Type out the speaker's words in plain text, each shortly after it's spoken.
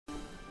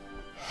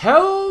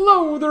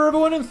Hello there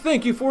everyone, and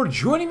thank you for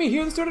joining me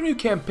here to start a new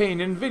campaign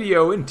and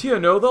video in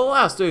TNO, the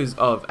last days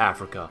of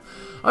Africa.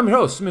 I'm your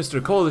host,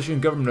 Mr. Coalition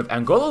Government of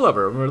Angola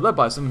Lover, and we're led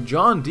by some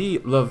John D.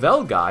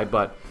 Lavelle guy,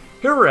 but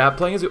here we're at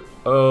playing as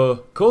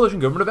Coalition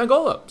Government of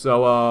Angola.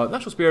 So,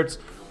 natural spirits,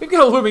 we've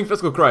got a looming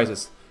fiscal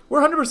crisis.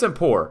 We're 100%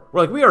 poor.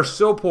 We are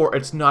so poor,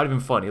 it's not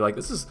even funny. Like,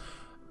 this is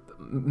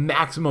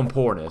maximum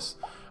poorness.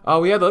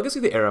 We have the Legacy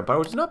of the Air Empire,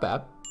 which is not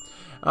bad.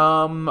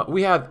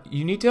 We have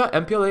UNITA,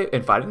 MPLA,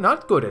 and fighting,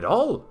 not good at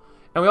all.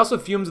 And we also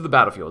have Fumes of the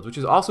Battlefields, which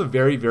is also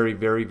very, very,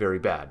 very, very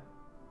bad.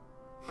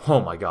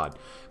 Oh my god.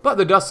 But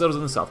the dust settles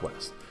in the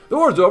southwest. The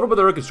war is over, but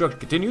the reconstruction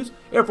continues.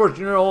 Air Force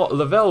General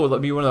Lavelle will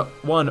be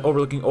one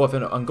overlooking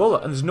OFN Angola,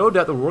 and there's no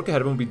doubt the work ahead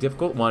of him will be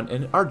difficult one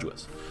and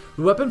arduous.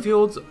 The weapon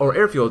fields, or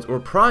airfields, were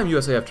prime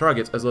USAF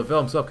targets, as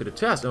Lavelle himself could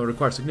attest, and would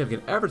require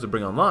significant efforts to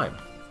bring online.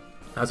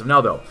 As of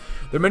now, though,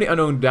 there are many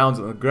unknown downs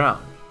on the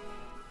ground.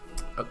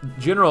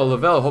 General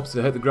Lavelle hopes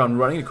to hit the ground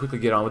running and quickly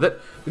get on with it.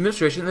 The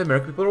administration and the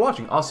American people are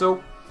watching.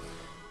 Also,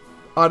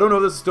 I don't know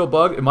if this is still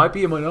bugged. It might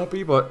be, it might not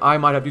be, but I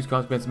might have to use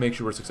consequences to make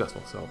sure we're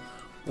successful. So,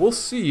 we'll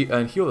see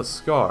and heal the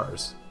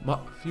scars.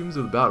 Fumes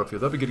of the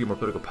battlefield. That'd be good to get more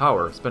political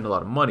power, spend a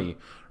lot of money.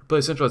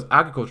 Replace centralized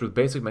agriculture with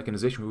basic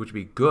mechanization, which would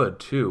be good,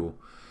 too.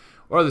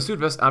 Or the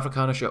Südwest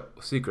Afrikanische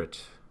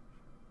secret.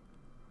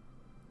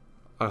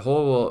 Our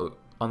hold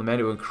on the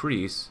mandate will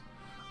increase.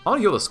 I want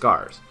to heal the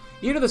scars.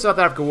 Even if the South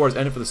Africa War is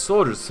ended for the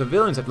soldiers,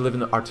 civilians have to live in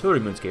the artillery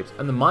moonscapes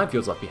and the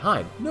minefields left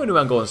behind. No new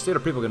Angolan state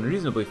or people can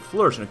reasonably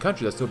flourish in a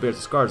country that still bears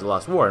the scars of the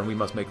last war, and we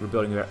must make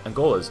rebuilding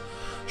Angola's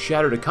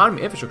shattered economy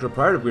and infrastructure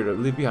prior to we to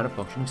leave behind a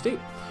functioning state.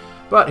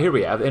 But here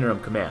we have the interim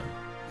command.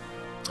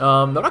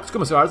 The Rockets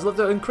Commissars left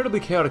an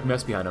incredibly chaotic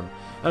mess behind them,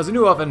 and as the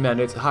new OFN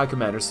mandates, the High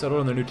Commanders settle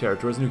in their new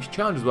territories, new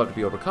challenges will have to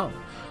be overcome.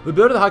 The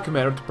ability of the High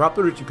Commander to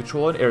properly reach and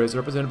control in areas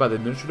represented by the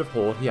administrative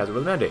hold he has over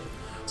the mandate.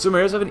 Some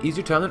areas have an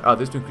easier time than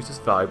others to increase this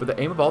value, but the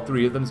aim of all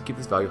three of them is to keep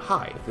this value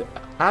high. If the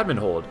admin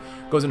hold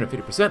goes under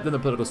 50%, then the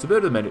political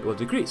stability of the mandate will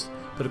decrease.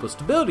 Political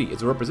stability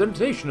is a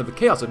representation of the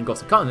chaos that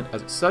engulfs the continent,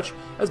 as such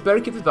as better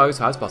keep this value as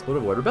high as possible to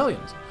avoid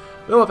rebellions.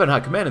 The OFN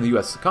High Command in the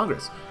U.S.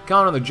 Congress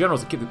count on the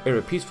generals to keep the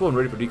area peaceful and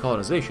ready for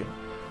decolonization.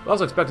 We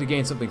also expect to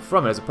gain something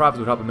from it, as the profits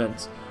would help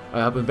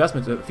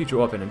investments in future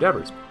OFN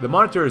endeavors. The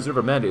monetary reserve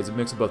of mandate is a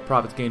mix of both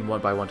profits gained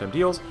by one-time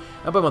deals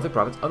and by monthly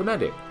profits of the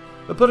mandate.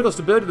 The political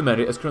stability of the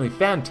mandate is currently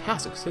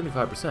fantastic,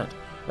 75%.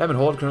 The admin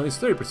hold currently is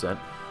 30%.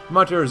 The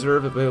monetary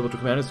reserve available to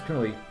command is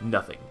currently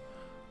nothing.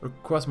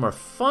 Request more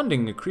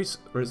funding, increase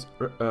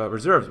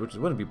reserves, which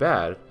wouldn't be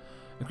bad.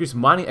 Increase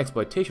mining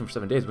exploitation for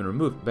 7 days when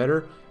removed.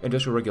 Better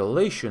industrial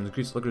regulations,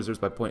 increase liquid reserves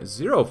by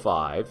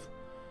 0.05.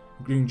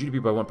 Green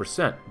GDP by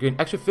 1%. Gain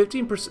extra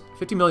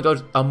 $50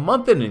 million a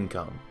month in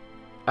income.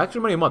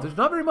 Extra money a month. It's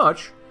not very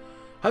much.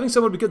 Having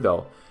some would be good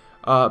though.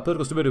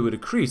 Political stability would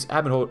decrease.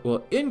 Admin hold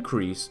will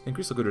increase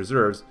liquid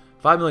reserves.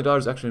 $5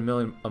 million, extra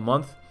million a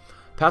month.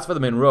 Pacify the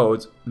main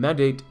roads.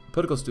 Mandate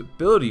political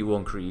stability will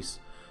increase.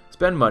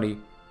 Spend money.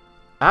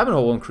 Admin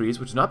hold will increase,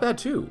 which is not bad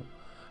too.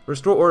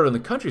 Restore order on the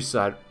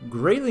countryside.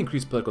 Greatly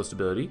increase political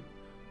stability.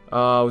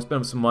 We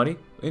spend some money.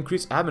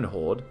 Increase admin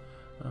hold.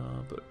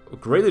 But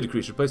greatly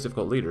decrease. Replace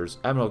difficult leaders.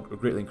 Admin hold will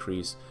greatly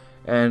increase.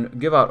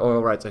 And give out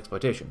oil rights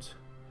exploitations.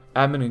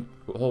 Admin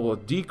hold will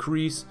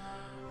decrease.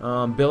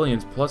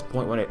 Billions plus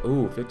 0.18.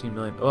 Ooh, 15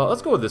 million. Well,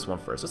 let's go with this one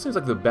first. That seems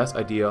like the best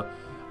idea.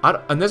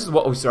 And this is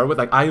what we started with.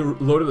 Like, I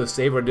loaded the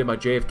save where I did my my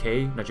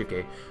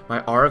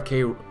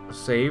RFK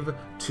save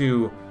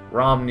to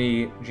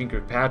Romney, Gene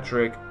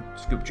Kirkpatrick,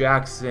 Scoop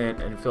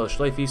Jackson, and Phyllis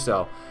Schlafly.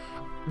 So,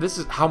 this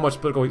is how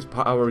much political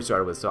power we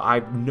started with. So,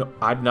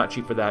 I'd not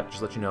cheat for that, just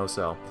to let you know.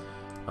 So,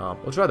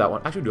 we'll try that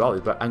one. Actually, do all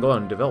these, but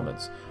Angolan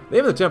developments. The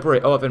aim of the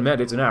temporary OFN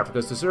mandates in Africa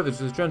is to serve as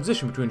a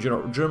transition between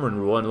German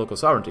rule and local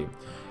sovereignty.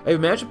 If we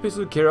manage to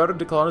peacefully carry out our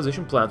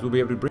decolonization plans, we'll be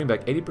able to bring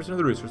back 80% of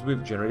the resources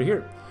we've generated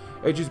here.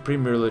 If we choose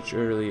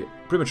prematurely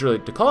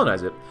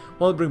decolonize it,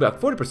 we'll bring back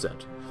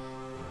 40%.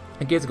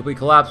 In case of complete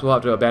collapse, we'll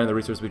have to abandon the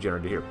resources we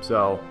generated here.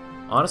 So,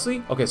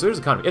 honestly, okay, so here's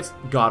the economy. It's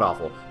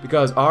god-awful,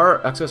 because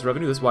our excess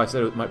revenue, this is why I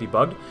said it might be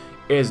bugged,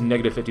 is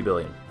negative 50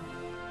 billion.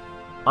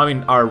 I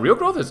mean, our real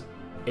growth is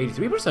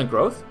 83%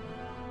 growth.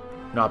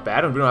 Not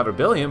bad, and we don't have a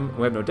billion.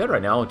 We have no debt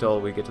right now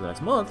until we get to the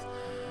next month.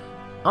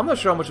 I'm not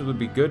sure how much it would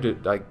be good to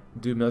like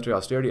do military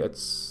austerity.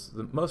 It's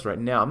the most right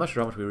now. I'm not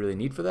sure how much we really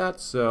need for that.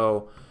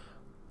 So,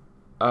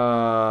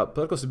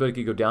 political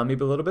stability could go down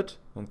maybe a little bit.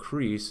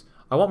 Increase.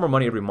 I want more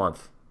money every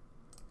month.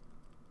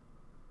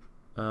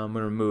 When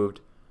removed,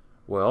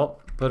 well,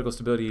 political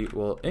stability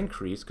will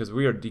increase because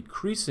we are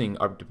decreasing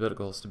our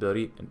political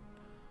stability. And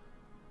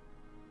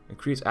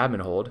increase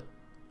admin hold.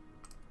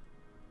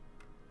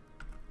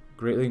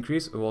 Greatly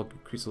increase. It will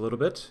increase a little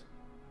bit.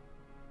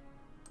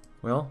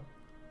 Well,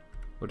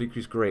 we'll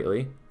decrease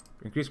greatly.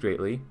 Increase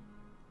greatly.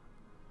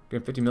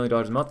 Getting $50 million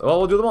a month. Oh,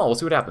 we'll do them all. We'll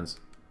see what happens.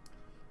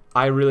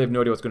 I really have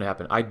no idea what's going to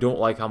happen. I don't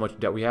like how much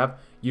debt we have.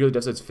 Yearly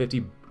deficit's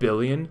 50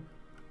 billion.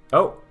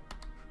 Oh.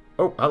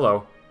 Oh,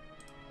 hello.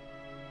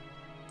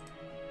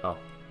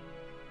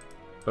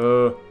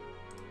 Oh.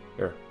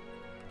 Here.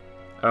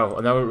 Oh,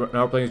 and now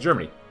we're playing as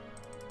Germany.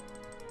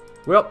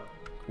 Well,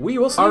 we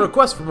will see. Our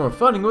request for more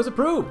funding was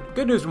approved.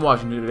 Good news from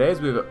Washington today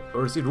is we have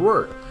received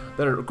word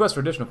that a request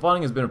for additional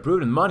funding has been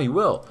approved and money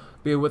will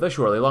be with us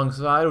shortly,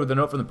 alongside with a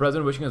note from the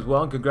President wishing us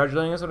well and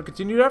congratulating us on our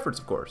continued efforts,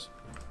 of course.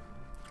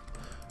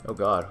 Oh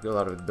god, we got a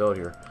lot of build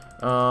here.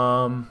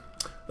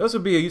 This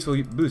would be a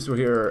useful booster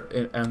here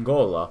in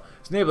Angola.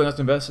 It's enabling us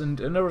to invest in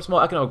a number of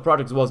small economic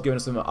projects as well as giving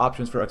us some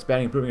options for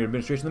expanding and improving our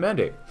administration of the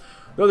mandate.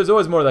 Though there's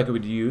always more that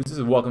could be used, this is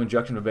a welcome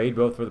injection of aid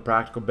both for the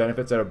practical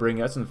benefits that are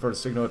bringing us and for the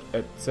signal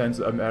it sends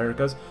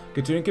America's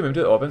continuing commitment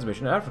to the OFN's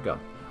mission in Africa.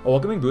 A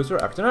welcoming boost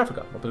for efforts in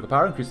Africa. More political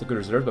power, increased liquid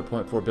reserves by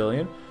 0.4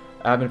 billion.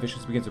 Admin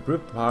efficiency begins to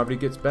improve. Poverty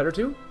gets better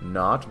too.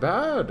 Not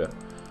bad.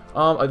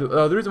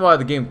 The reason why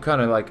the game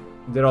kind of like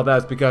did all that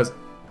is because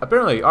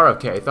apparently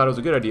RFK thought it was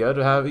a good idea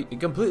to have a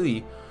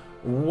completely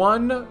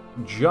one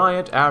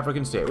giant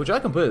African state, which I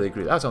completely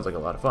agree. That sounds like a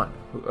lot of fun.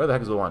 Where the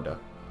heck is Luanda?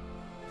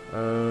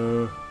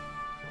 There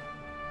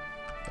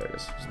it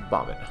is. Just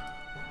bomb it.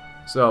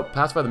 So,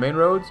 pacify the main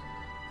roads.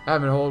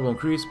 Admin hold will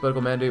increase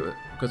political mandate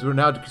because we're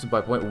now decreasing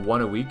by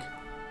 0.1 a week.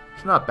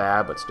 It's not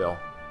bad, but still.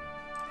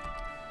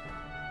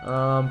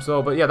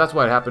 But yeah, that's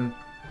why it happened.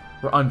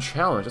 We're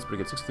unchallenged. That's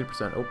pretty good.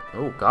 63%.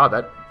 Oh god,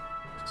 that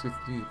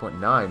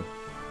 63.9.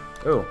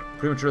 Oh,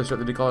 prematurely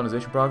start the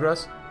decolonization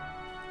progress.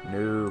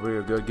 No,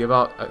 very good. Give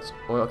out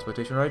oil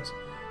exploitation rights.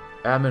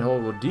 Admin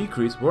hold will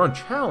decrease. We're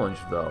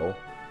unchallenged though.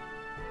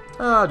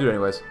 Do it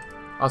anyways.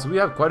 Also, we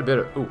have quite a bit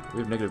of. Oh, we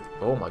have negative.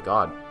 Oh my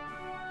god.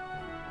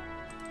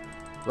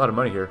 A lot of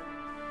money here.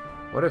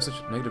 Why do I have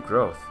such negative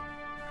growth?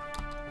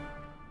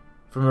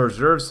 From a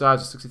reserve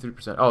size of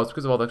 63%. Oh, it's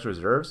because of all the extra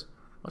reserves?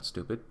 That's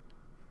stupid.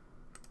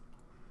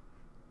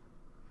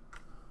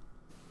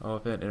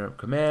 OFN interrupt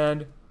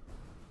command.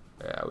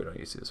 Yeah, we don't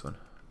need to see this one.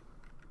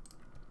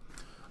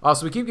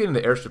 Also, we keep getting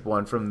the airstrip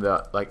one from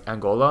the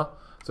Angola.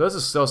 So this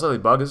is still slightly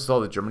bugged. This is all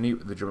the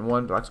German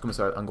one. But I'm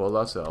going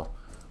Angola, so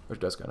which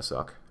does kind of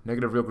suck.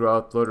 Negative real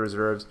growth, loaded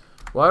reserves.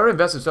 Well, I already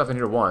invested stuff in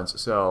here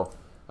once, so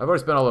I've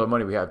already spent all the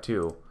money we have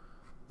too.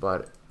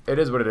 But it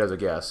is what it is, I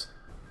guess.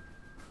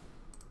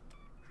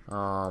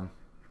 Yeah.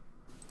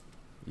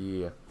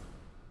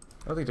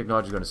 I don't think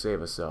technology is going to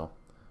save us, so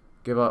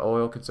give out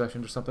oil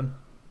concessions or something.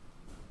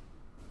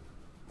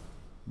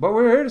 But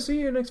we're here to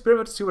see an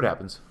experiment to see what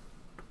happens.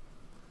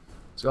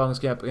 So long as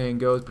campaign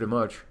goes, pretty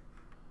much.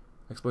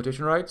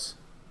 Exploitation rights.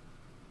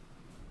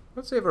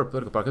 Let's save our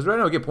political power, because right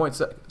now we get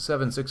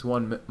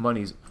 0.761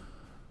 monies.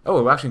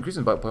 Oh, we're actually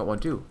increasing by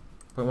 0.12.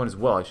 0.1 as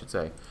well, I should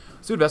say.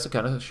 Sudvest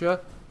Kanasha,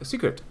 a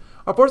secret.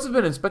 Our forces have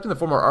been inspecting the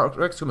former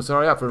Rex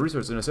Commissariat for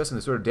resources and assessing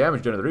the sort of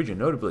damage done to the region,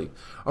 notably.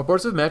 Our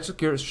forces have managed to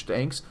secure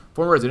Shank's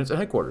former residence and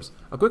headquarters.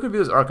 A quick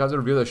review of his archives will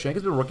reveal that Shank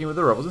has been working with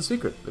the rebels in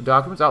secret. The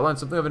documents outline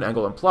something of an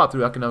Angolan plot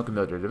through economic and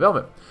military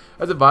development.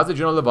 As advised, the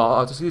General Laval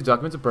ought to see these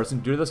documents in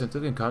person due to the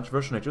sensitive and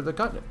controversial nature of the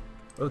continent,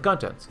 or the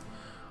contents.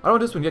 I don't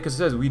want this one yet because it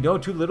says we know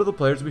too little of the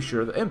players to be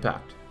sure of the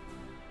impact.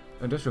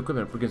 Industrial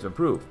equipment begins to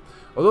improve.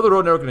 Although the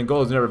road network in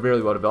Angola is never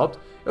very well developed,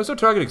 it was so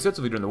targeted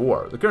extensively during the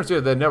war. The current state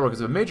of the network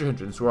is a major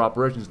hindrance to our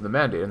operations in the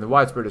Mandate, and the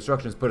widespread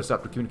destruction has put a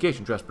stop to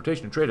communication,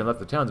 transportation, and trade, and left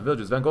the towns and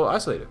villages of Angola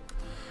isolated.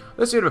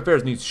 This state of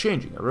affairs needs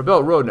changing. A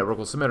rebel road network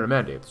will cement our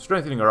mandate,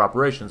 strengthening our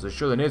operations to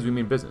show the natives we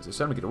mean business. It's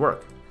time to get to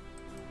work.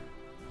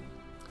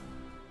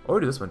 Or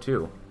do this one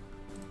too.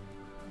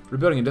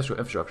 Rebuilding industrial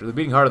infrastructure. The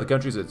beating heart of the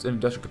country is its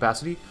industrial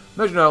capacity,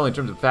 measured not only in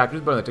terms of factors,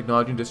 but in the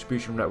technology and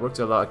distribution networks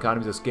that allow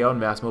economies of scale and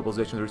mass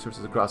mobilization of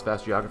resources across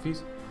vast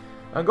geographies.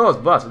 Angola is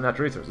blessed with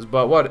natural resources,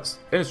 but what its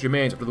industry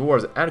remains after the war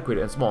is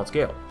antiquated and small in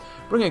scale.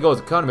 Bringing Angola's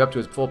economy up to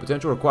its full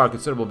potential will require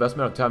considerable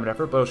investment of time and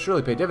effort, but it will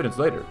surely pay dividends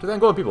later to the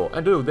Angolan people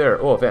and to their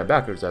OFN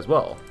backers as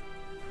well.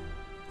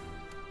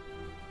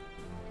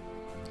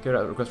 Carried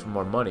out a request for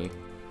more money.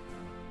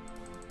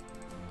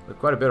 We have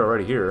quite a bit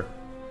already here.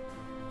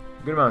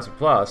 Good amount of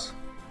surplus.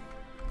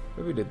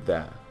 Maybe we did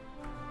that.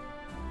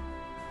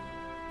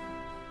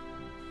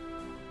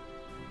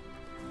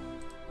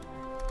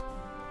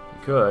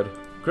 We could.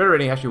 Credit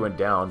rating actually went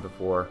down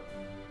before,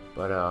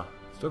 but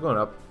still going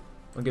up.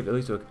 I'll get at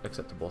least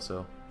acceptable,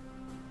 so.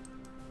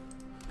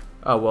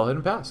 Oh, well,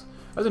 hidden pass.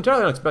 As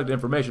entirely unexpected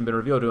information been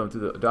revealed to him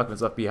through the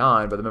documents left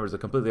behind by the members of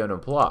a completely unknown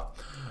plot.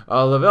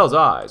 Lavelle's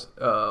eyes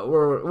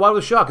were wide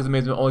with shock, his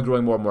amazement only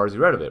growing more and more as he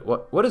read of it.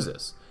 What is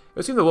this?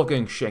 It seemed that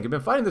Wolfgang Schenk had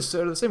been fighting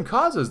the same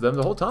cause as them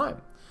the whole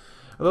time.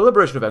 The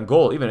liberation of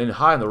Angola, even in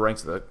high in the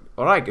ranks of the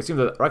Reich, it seemed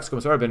that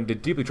Reichskommissar had been a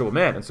deeply troubled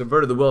man and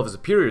subverted the will of his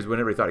superiors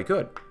whenever he thought he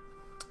could.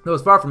 Though it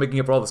was far from making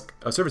up for all his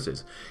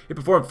services. He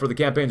performed for the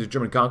campaigns of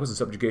German conquest and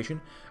subjugation.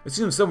 It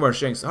seemed somewhere in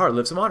Schenk's heart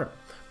lived some honor.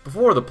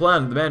 Before, the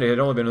plan of the mandate had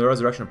only been the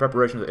resurrection and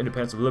preparation of the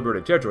independence of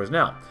liberated territories.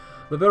 Now,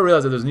 Lavelle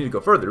realized that there was a need to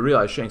go further to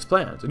realize Schenk's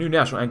plans. A new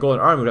national Angolan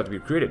army would have to be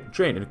created,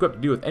 trained, and equipped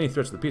to deal with any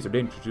threats to the peace or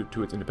danger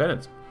to its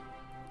independence.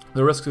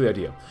 The risks of the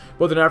idea.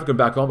 Both in Africa and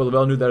back home, but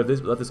Lavelle knew that if they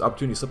let this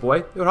opportunity slip away,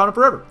 it would haunt him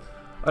forever.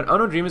 An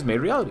unknown dream is made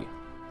reality.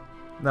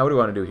 Now, what do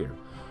we want to do here?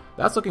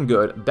 That's looking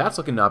good. That's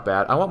looking not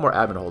bad. I want more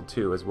admin hold,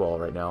 too, as well,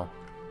 right now.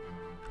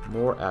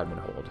 More admin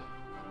hold.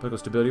 Political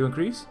stability will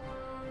increase.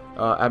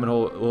 Admin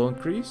hold will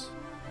increase.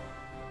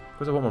 Of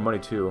course, I want more money,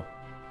 too.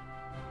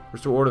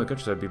 Restore order in the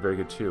countryside would be very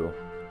good too.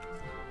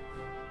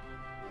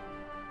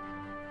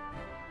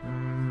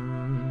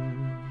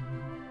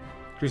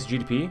 Increase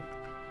GDP.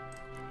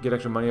 Get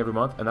extra money every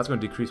month, and that's going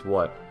to decrease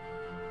what?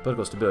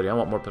 Political stability. I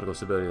want more political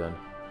stability then.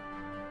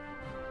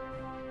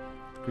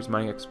 Increase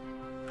mining It's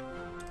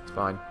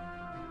fine.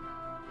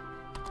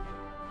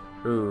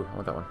 Ooh, I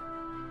want that one.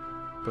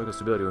 Political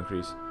stability will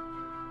increase.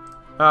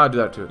 I'll do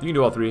that too. You can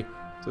do all three.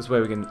 So this way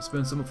we can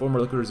spend some form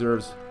of liquid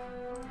reserves.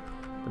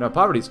 But now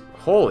poverty's...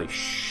 Holy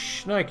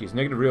shnikes.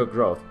 Negative real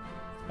growth.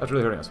 That's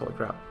really hurting us. Holy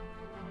crap.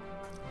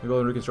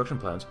 Angolan reconstruction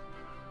plans.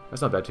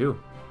 That's not bad too.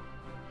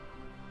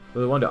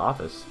 We're the one to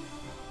office.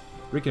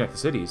 Reconnect the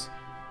cities.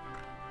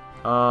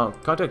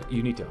 Contact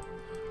UNITA.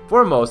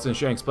 Foremost in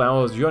Shank's plan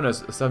was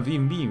Jonas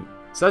Savimbi.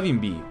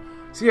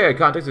 CIA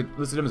contacts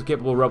listed him as a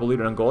capable rebel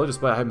leader in Angola,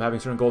 despite him having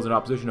certain goals in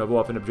opposition of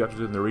OFN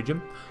objectives in the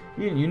region.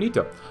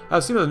 UNITA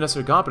has seen the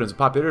necessary competence and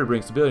popularity to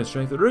bring stability and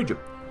strength to the region.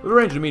 We've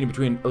arranged a meeting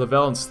between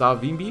Lavelle and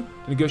Savimbi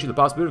to negotiate the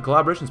possibility of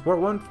collaboration and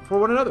support for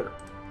one another.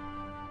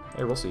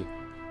 Hey, we'll see.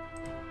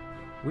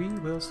 We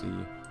will see.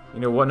 You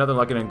know what? Nothing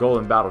like an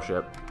Angolan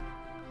battleship.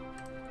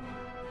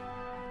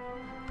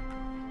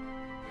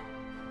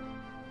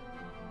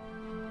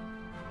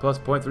 Plus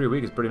 0.3 a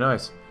week is pretty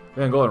nice.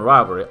 The Angolan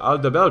rivalry.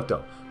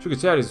 Aldebelto.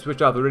 Chukwueze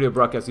switched off the radio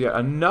broadcast yet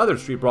another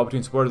street brawl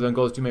between supporters of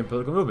Angola's two main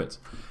political movements.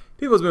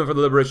 People's Movement for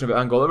the Liberation of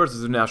Angola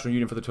versus the National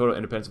Union for the Total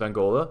Independence of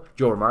Angola,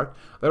 Joe remarked.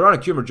 The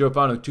ironic humor Joe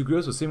found in the two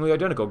groups was seemingly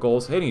identical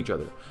goals, hating each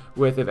other,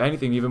 with, if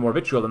anything, even more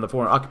vitriol than the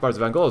foreign occupiers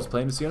of Angola was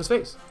plain to see on his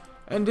face.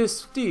 And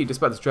indeed,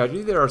 despite this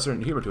tragedy, there are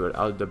certain humor to it,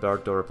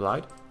 Alberto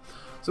replied.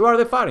 So why are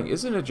they fighting?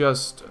 Isn't it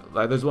just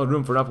like there's one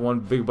room for enough one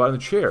big butt in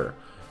the chair?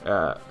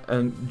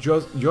 And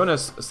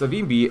Jonas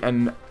Savimbi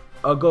and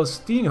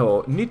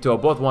Agostinho Nito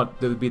both want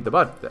to be the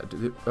butt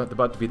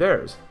to be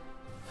theirs.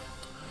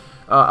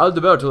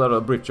 Alberto let out a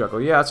brief chuckle.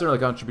 Yeah, it's certainly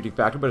a contributing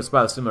factor, but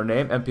despite a similar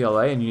name,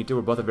 MPLA and UNITA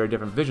were both have very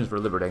different visions for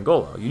liberated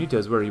Angola. UNITA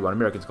is where you want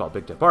Americans call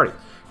Big Tent Party,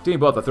 containing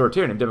both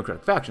authoritarian and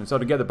democratic factions,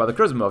 held together by the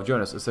charisma of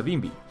Jonas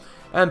Savimbi.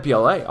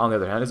 MPLA, on the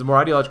other hand, is a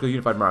more ideologically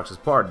unified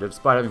Marxist party,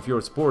 despite having fewer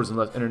supporters and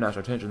less international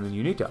attention than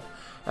UNITA.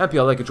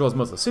 MPLA controls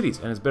most of the cities,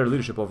 and has better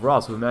leadership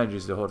overall, so it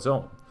manages to hold its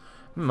own.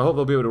 I hope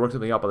they'll be able to work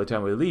something out by the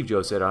time we leave,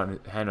 Joe said,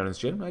 hand on his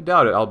chin. I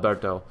doubt it,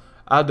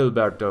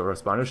 Adalberto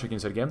responded, shaking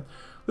his head again.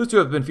 Those two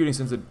have been feuding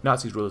since the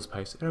Nazis ruled this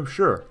place, and I'm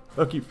sure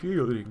they'll keep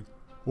feuding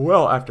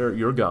well after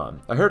you're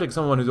gone. A heretic is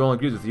someone who only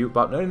agrees with you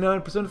about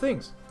 99% of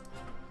things.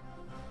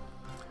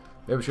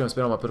 Maybe I shouldn't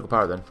spend all my political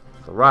power then.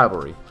 The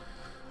rivalry.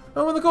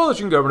 Now, when the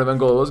coalition government of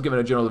Angola was given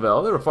a general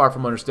level, they were far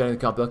from understanding the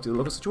complexity of the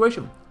local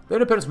situation. The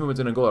independence movements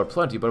in Angola are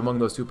plenty, but among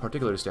those two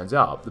particularly stands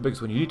out. The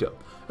biggest one, UNITA,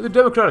 is a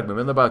democratic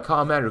movement led by a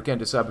calm man who can't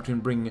decide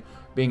between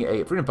being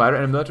a freedom fighter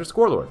and a military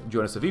warlord,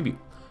 Jonas Savimbi.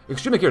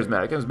 Extremely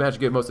charismatic and has managed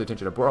to get most of the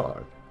attention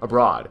abroad.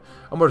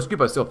 A more discreet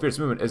but still fierce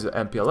movement is the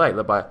MPLA,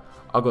 led by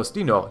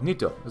Agostinho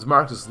Nito. His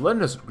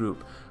Marxist-Leninist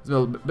group is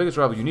the biggest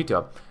rival of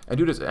UNITA, and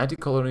due to its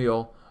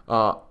anti-colonial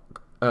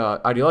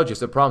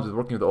ideologists have problems with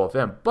working with the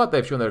OFN, but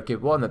they've shown they're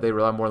capable and that they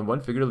rely on more than one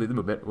figure to lead the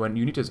movement when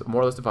UNITA is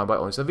more or less defined by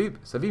only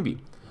Savimbi.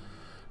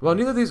 While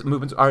neither of these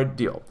movements are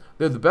ideal,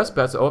 they're the best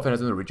bets the OFN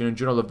has in the region, and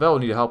General Lavelle will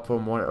need help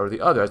from one or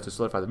the other as to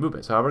solidify the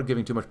movements. However,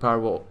 giving too much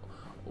power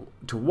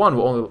to one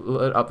will only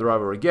let up the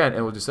rivalry again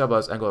and will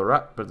destabilize Angola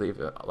rapidly if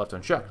left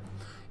unchecked.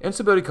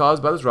 Instability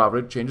caused by this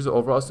rivalry changes the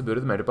overall stability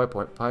of the mandate by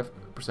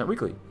 0.5%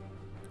 weekly.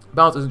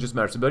 Balance isn't just a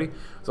matter of stability,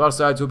 so a lot of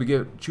sides will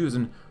be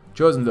chosen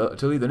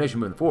to lead the nation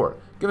moving forward.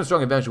 Given a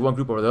strong advantage to one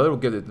group over the other will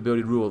give it the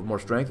ability to rule more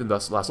strength and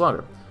thus last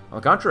longer. On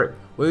the contrary,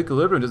 while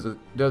equilibrium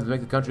does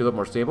make the country a little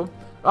more stable,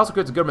 it also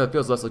creates a government that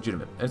feels less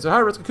legitimate, and it's a high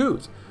risk of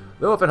coups.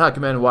 The OFN High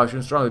Command in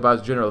Washington strongly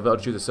advises General Lavelle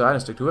to choose a side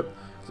and stick to it.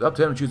 It's up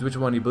to him to choose which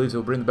one he believes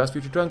will bring the best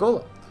future to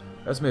Angola.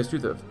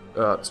 Estimated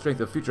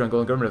strength of future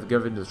Angolan government if the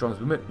government is the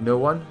strongest movement. No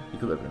one.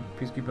 Equilibrium.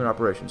 Peacekeeping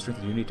operation. Strength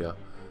of UNITA.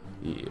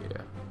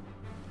 Yeah.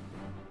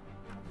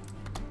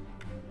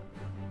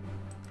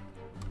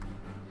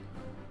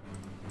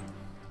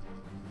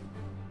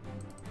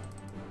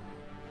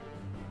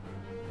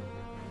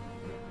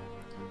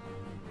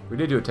 We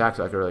did do a tax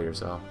hike earlier,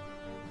 so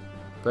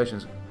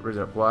inflation's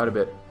risen up quite a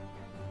bit.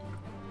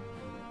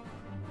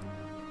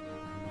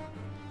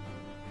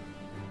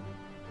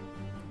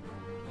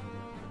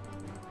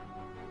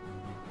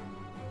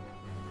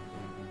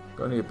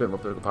 Gonna need a bit more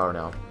political power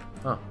now.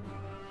 Huh.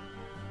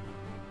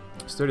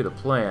 Study the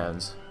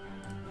plans.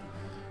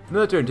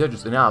 Military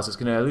intelligence analysis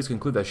can at least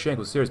conclude that Shank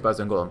was serious about his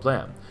Angolan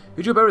plan.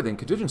 He drew up everything,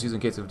 contingencies in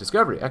case of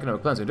discovery,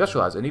 economic plans to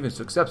industrialize, and even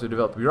took steps to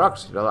develop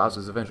bureaucracy that allows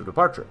his eventual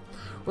departure.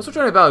 We're still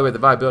trying to evaluate the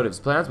viability of his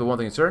plans, but one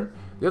thing is certain,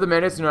 the other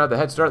mandates do not have the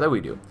head start that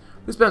we do.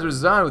 These plans were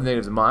designed with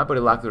natives in mind, but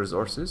they lack the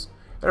resources.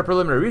 At a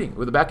preliminary reading,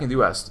 with the backing of the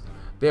U.S.,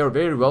 they are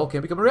very well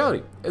can become a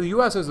reality. If the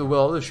U.S. has the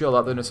will to shell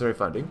out the necessary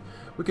funding,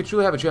 we could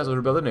truly have a chance to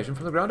rebuild the nation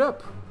from the ground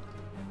up.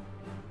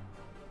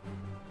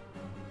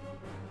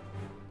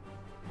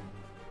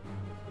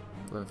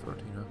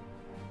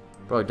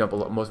 Probably dump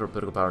most of our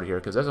political power here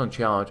because that's on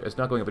challenge. It's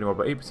not going up anymore,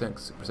 but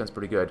 8% is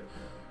pretty good.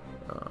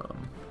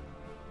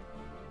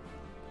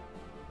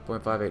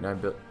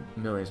 .589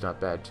 million is not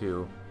bad,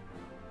 too.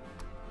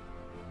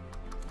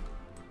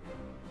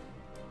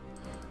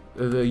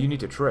 The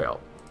Unita Trail.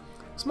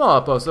 Small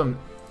outpost some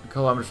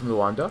kilometers from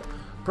Luanda.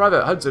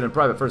 Private Hudson and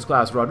Private First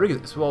Class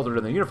Rodriguez sweltered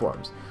in their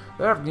uniforms.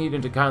 They are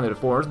needed to kindly to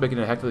foreigners, making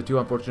it a heck for the two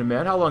unfortunate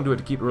men. How long do we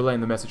have to keep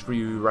relaying the message for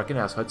you reckon?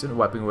 Asked Hudson,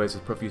 wiping away his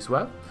profuse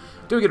sweat.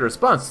 Do we get a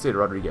response? Stated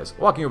Rodriguez,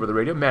 walking over the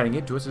radio, manning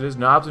it, twisted his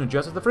knobs, and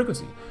adjusted the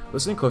frequency,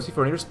 listening closely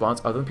for any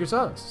response other than pure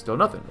silence. Still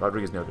nothing,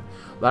 Rodriguez noted,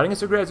 lighting a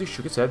cigarette as he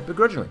shook his head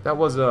begrudgingly. That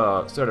was,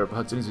 started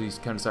Hudson as he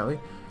counted silently.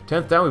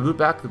 10th down, we blew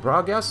back the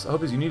broadcast. I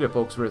hope these Unita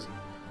folks were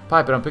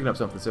pipe it, I'm picking up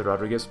something, said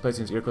Rodriguez,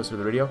 placing his ear closer to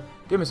the radio.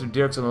 Get Mr.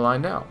 Dirks on the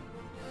line now.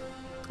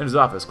 In his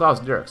office, Klaus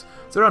Dirks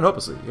sat around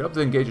hopelessly. He hoped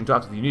to engage in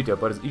talks with the Unita,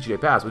 but as each day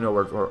passed with no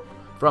word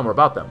from or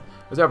about them,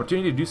 his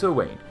opportunity to do so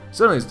waned.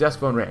 Suddenly, his desk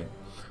phone rang.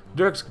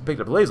 Dirks picked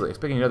up lazily,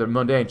 expecting another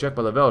mundane check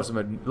by Lavelle or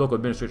some local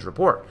administrator's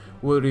report.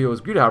 When he was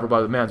greeted, however,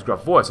 by the man's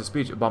gruff voice, his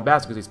speech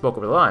bombastic as he spoke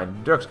over the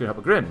line, Dirks couldn't help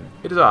a grin.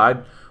 It is I,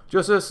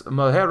 Joseph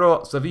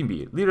Malhero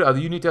Savimbi, leader of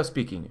the Unita,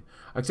 speaking.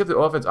 I accept the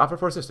OFN's offer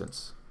for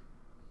assistance.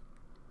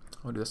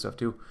 I'll do this stuff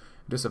too.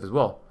 This stuff as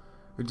well.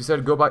 We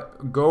decided to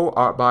go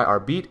by our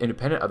beat,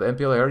 independent of the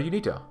MPLA or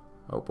UNITA.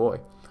 Oh boy.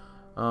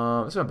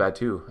 That's not bad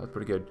too. That's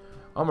pretty good.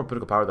 I'm more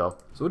political power though.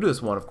 So we'll do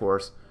this one, of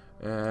course.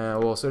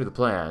 And we'll study the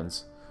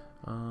plans.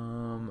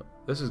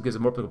 This gives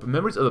us more political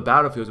memories of the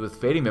battlefields with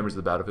fading memories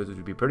of the battlefields, which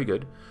would be pretty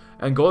good.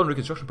 And Golden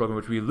Reconstruction Program,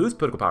 which we lose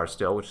political power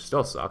still, which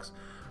still sucks.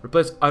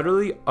 Replace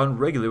utterly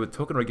unregulated with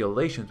token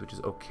regulations, which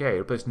is okay.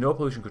 Replace no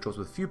pollution controls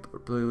with few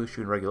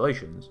pollution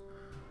regulations.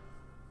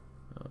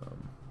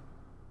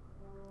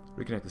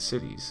 Reconnect the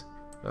cities.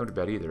 That wouldn't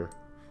be bad either.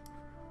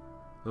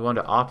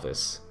 Luanda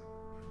office.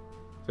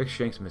 Fix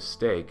Shank's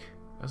mistake.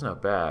 That's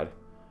not bad.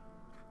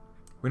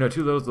 We know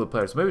too little of the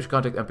players, so maybe we should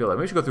contact the MPLA.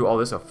 Maybe we should go through all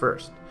this stuff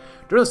first.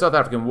 During the South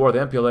African War,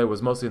 the MPLA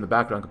was mostly in the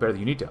background compared to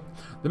the UNITA.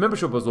 The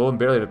membership was low and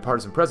barely had a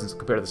partisan presence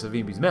compared to the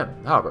Savimbi's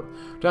men. However,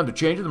 time to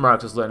change, and the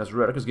Marxist-Leninist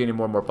rhetoric is gaining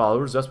more and more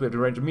followers, thus we have to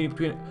arrange a meeting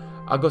between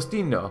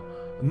Agostino,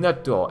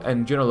 Neto,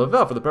 and General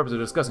Lavelle for the purpose of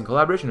discussing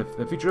collaboration in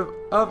the future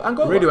of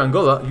Angola. Radio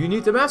Angola,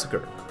 UNITA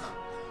massacre.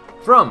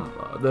 From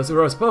the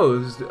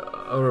supposed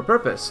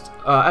repurposed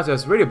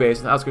SS radio base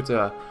in the outskirts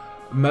of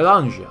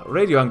Melange,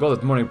 Radio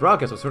Angola's morning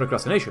broadcast was heard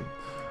across the nation.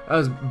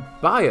 As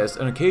biased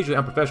and occasionally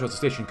unprofessional as the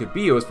station could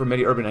be, it was for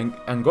many urban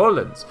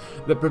Angolans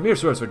the premier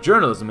source for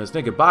journalism is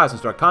naked bias and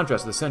stark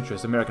contrast to the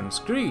centrist American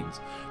screens.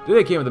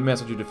 Today came with the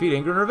message of defeat,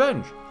 anger, and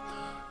revenge.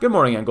 Good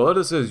morning, Angola.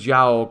 This is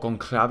João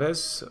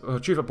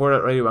Conclaves, chief reporter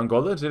at Radio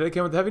Angola, and today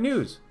came with heavy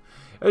news.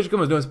 As you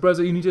come as no surprise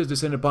that UNITA has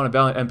descended upon a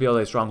valiant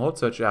MPLA stronghold.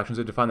 Such actions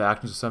have defined the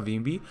actions of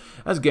Savimbi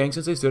as gangs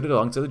since they stood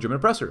alongside the German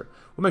oppressor.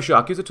 What may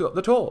shock you is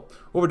the toll.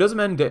 Over a dozen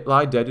men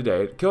lie dead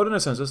today, killed in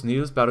a senseless,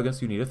 needless battle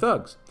against UNITA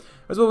thugs.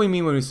 That's what we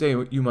mean when we say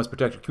you must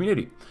protect your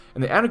community.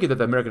 And the anarchy that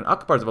the American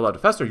occupiers have allowed to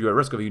fester, you are at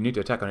risk of a UNITA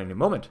attack on any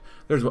moment.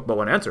 There's but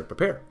one answer: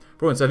 prepare.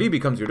 For when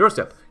Savimbi comes to your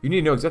doorstep, you need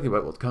to know exactly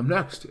what will come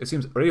next. It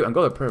seems Radio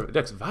Angola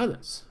predicts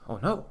violence. Oh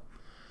no.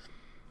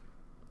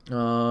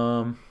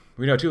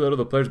 We know too little of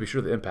the players to be sure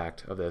of the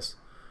impact of this.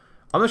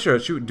 I'm not sure.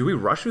 Do we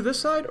rush through this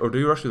side, or do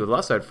we rush through the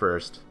left side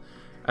first,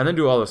 and then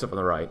do all the stuff on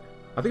the right?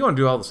 I think I want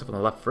to do all the stuff on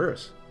the left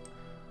first.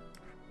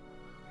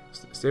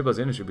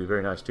 Stabilization should be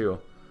very nice too,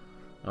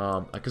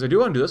 because I do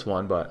want to do this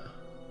one, but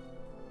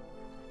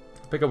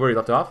pick up where he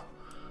left off.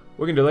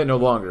 We can delay no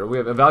longer. We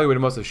have evaluated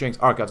most of Shank's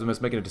archives and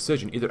must make a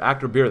decision, either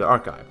act or bury the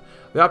archive.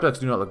 The optics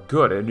do not look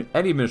good, and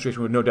any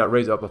administration would no doubt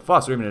raise up a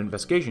fuss or even an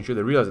investigation should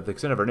they realize that the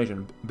extent of our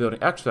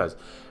nation-building exercise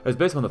is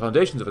based on the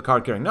foundations of a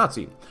card-carrying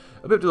Nazi.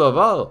 A bit to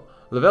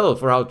Lavelle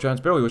for how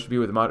transparent we wish to be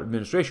with the modern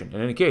administration.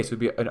 In any case, it would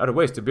be an utter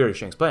waste to bury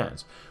Shank's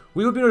plans.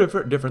 We would be no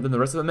different than the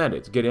rest of the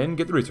mandates. Get in,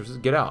 get the resources,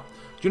 get out.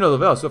 General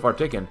Lavelle so far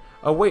taken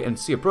a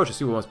wait-and-see approach to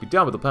see what must be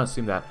done, but the plans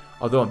seem that,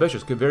 although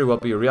ambitious, could very well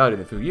be a reality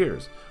in a few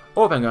years.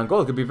 OFN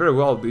Angola could be very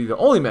well be the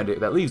only mandate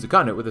that leaves the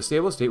continent with a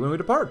stable state when we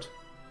depart.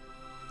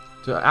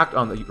 To act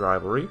on the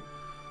rivalry,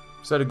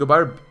 decided to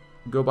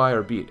go by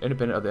or beat,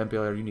 independent of the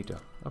MPLA or UNITA.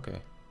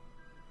 Okay.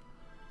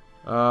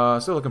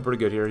 Still looking pretty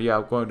good here.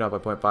 Yeah, going down by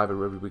 0.5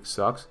 every week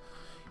sucks.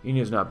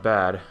 Union's not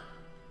bad.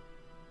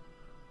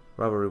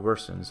 Rivalry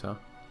worsens, huh?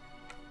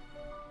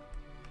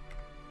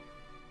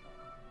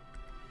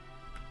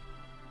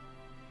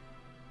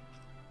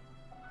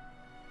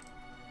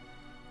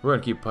 We're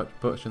going to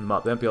keep pushing them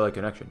up. The MPLA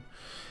connection.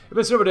 It's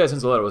been several days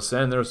since the letter was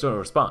sent, and there was still no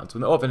response.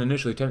 When the OFN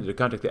initially attempted to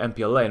contact the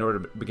MPLA in order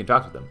to begin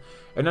talks with them,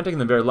 it had not taken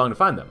them very long to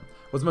find them.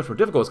 What was much more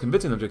difficult was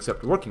convincing them to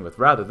accept working with,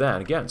 rather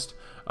than against,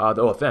 the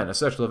OFN. As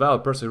such, Laval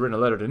had personally written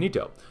a letter to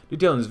Nito,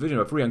 detailing his vision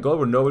of a free Angola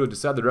where nobody would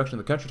decide the direction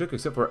the country took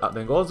except for the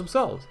Angolans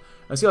themselves,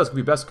 and see how this could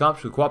be best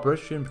accomplished with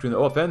cooperation between the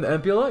OFN and the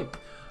MPLA.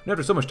 And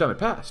after so much time had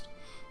passed,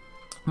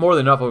 more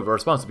than enough of a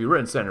response to be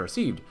written, sent, and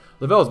received,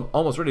 Lavelle was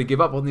almost ready to give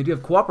up on the idea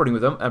of cooperating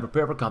with them and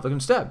prepare for conflict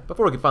instead.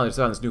 Before he could finally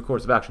decide on this new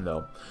course of action,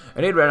 though,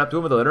 an aide ran up to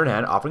him with a letter in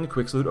hand, offering a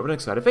quick salute over an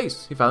excited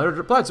face. He finally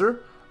replied, "Sir,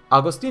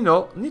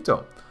 Agostino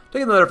Nito.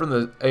 Taking the letter from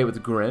the A with a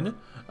grin,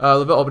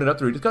 Lavelle opened it up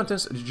to read its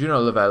contents.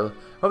 General Lavelle,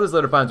 hope this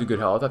letter finds you good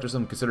health. After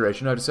some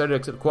consideration, I decided to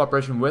accept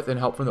cooperation with and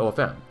help from the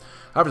OFN.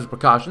 However, as a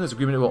precaution, this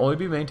agreement will only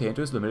be maintained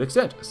to its limited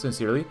extent.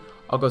 Sincerely,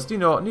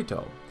 Agostino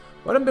Nito.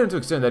 What hadn't been to the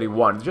extent that he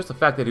wanted, just the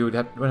fact that he would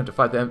have to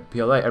fight the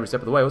MPLA every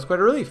step of the way was quite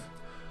a relief.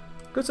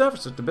 Good sign for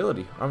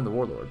stability. Arm the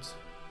warlords.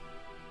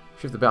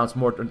 Shift the balance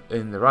more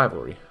in the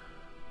rivalry.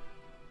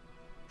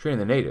 Training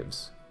the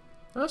natives.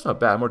 Oh, that's not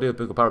bad. More daily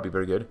political power would be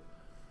very good.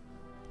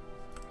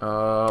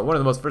 One of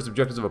the most first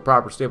objectives of a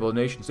proper, stable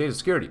nation state is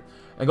security.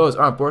 Angola's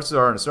armed forces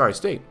are in a sorry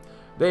state.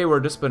 They were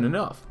disciplined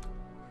enough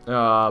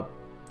for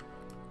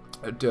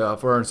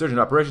our insurgent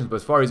operations, but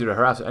it's far easier to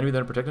harass an enemy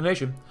than to protect a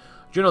nation.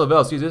 General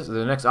Lavelle sees this as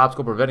the next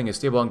obstacle preventing a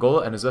stable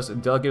Angola and has thus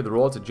delegated the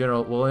role to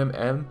General William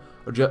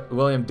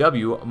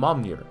W.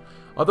 Momnier.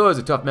 Although he's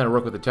a tough man to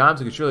work with at times,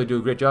 he can surely do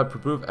a great job to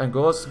improve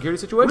Angola's security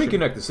situation.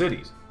 Reconnect the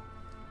cities.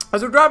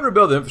 As we drive to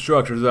rebuild the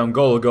infrastructure as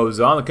Angola goes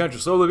on, the country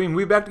is slowly being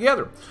weaved back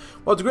together.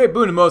 While it's a great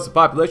boon to most of the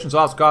population, it's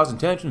also causing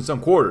tension in some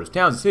quarters.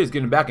 Towns and cities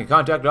getting back in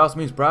contact also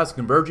means prices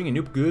converging and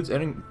new goods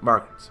entering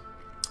markets.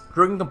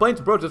 Triggering complaints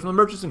and protests from the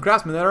merchants and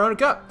craftsmen that are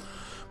undercut.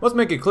 Must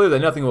make it clear that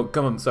nothing will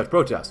come of such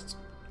protests.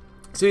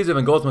 Cities of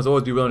Angola must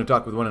always be willing to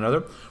talk with one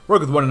another, work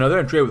with one another,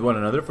 and trade with one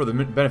another for the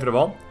benefit of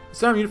all. It's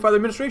time to unify the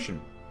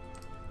administration.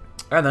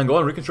 And the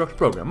Angolan Reconstruction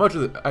Program. Much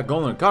of the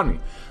Angolan economy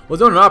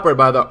was owned and operated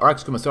by the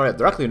Arx Commissariat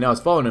directly and now is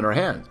fallen in our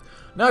hands.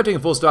 Now taking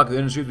full stock of the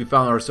industries, we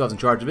found ourselves in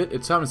charge of it.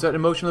 It's time to set in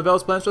motion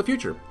Lavelle's plans for the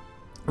future.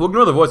 We'll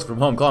ignore the voices from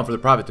home calling for the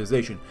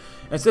privatization.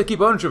 Instead,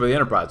 keep ownership of the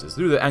enterprises.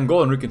 Through the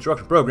Angolan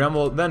Reconstruction Program,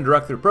 we'll then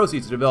direct their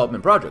proceeds to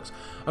development projects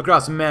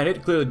across the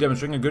mandate, clearly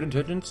demonstrating good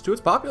intentions to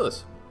its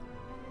populace.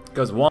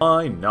 Because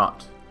why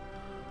not?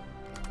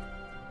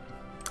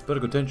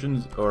 Political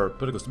tensions or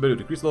political stability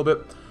decreased a little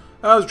bit.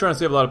 I was trying to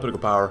save a lot of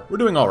political power. We're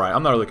doing alright.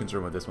 I'm not really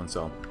concerned with this one,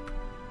 so.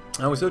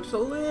 And we saved just a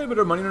little bit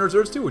of money in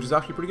reserves too, which is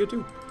actually pretty good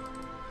too.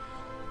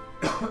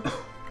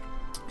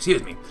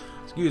 Excuse me.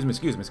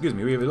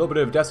 We have a little bit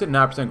of deficit,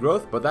 9%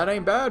 growth, but that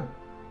ain't bad.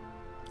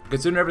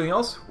 Considering everything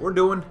else, we're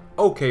doing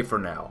okay for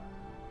now.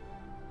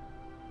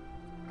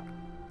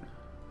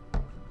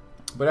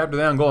 But after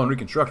the Angolan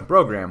Reconstruction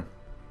Program,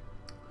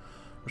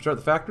 restart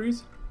the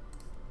factories?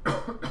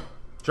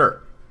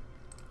 Sure.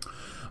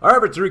 Our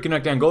efforts to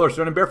reconnect Angola are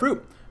starting to bear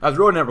fruit. As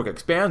the road network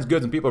expands,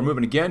 goods and people are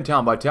moving again,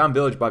 town by town,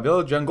 village by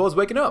village, Angola's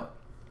waking up.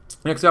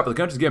 Next stop for the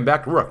country is getting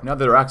back to work. Now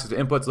that our access to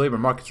inputs, labor,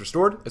 and markets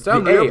restored, it's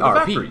time to open the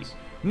factories.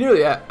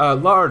 Nearby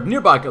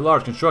a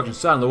large construction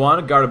site in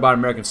Luanda, guarded by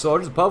American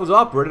soldiers, the pub was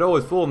operated,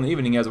 always full in the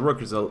evening as the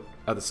workers at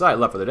the site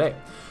left for the day.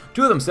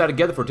 Two of them sat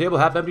together for a table,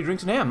 half-empty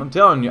drinks and ham. I'm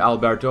telling you,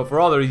 Alberto, for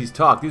all their easy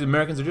talk, these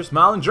Americans are just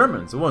smiling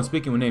Germans. The one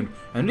speaking was named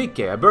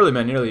Enrique, a burly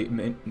man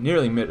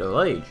nearly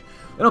middle age.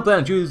 They don't plan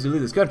to choose to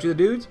leave this country, the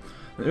dudes.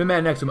 The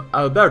man next to him,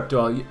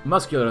 Alberto, a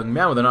muscular young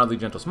man with an oddly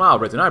gentle smile,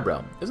 raised an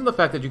eyebrow. Isn't the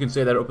fact that you can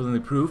say that openly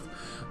proves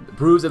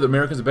that the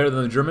Americans are better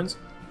than the Germans?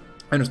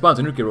 In response,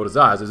 Enrique rolled his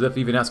eyes, as if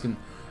even asking,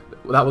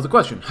 well, that was the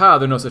question.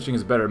 There's no such thing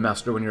as a better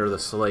master when you're the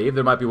slave.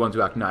 There might be ones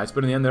who act nice,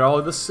 but in the end, they're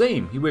all the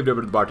same. He waved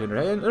over to the bartender.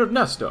 Hey,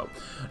 Ernesto.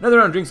 Another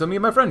round of drinks on me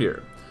and my friend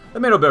here.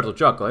 That made Alberto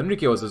chuckle.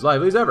 Enrique was as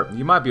lively as ever.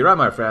 You might be right,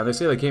 my friend. They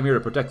say they came here to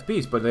protect the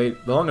peace, but the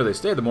longer they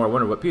stay, the more I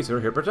wonder what peace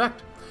they're here to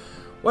protect.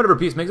 Whatever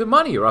peace makes it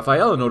money.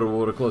 Raphael, in order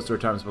to close to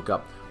retirement, spoke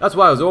up. That's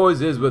why it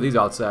always is with these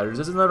outsiders.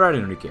 Isn't that right,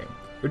 Enrique?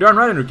 You're darn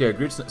right, Enrique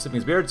agreed, sipping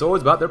his beer. It's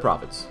always about their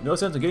profits. No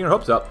sense in getting your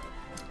hopes up.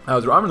 I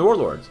was arming the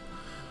warlords.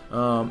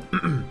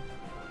 The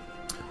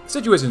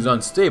situation is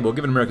unstable.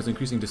 Given America's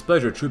increasing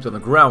displeasure of troops on the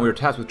ground, we are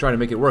tasked with trying to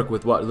make it work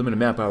with what limited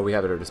manpower we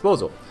have at our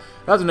disposal.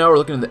 As of now, we're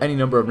looking at any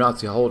number of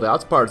Nazi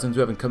holdouts, partisans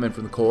who haven't come in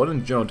from the cold,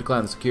 and general decline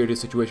in the security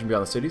situation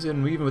beyond the cities,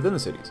 and even within the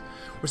cities.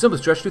 We're simply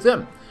stretched too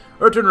thin.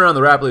 Or turn around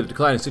the rapidly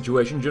declining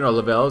situation, General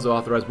Lavelle has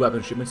authorized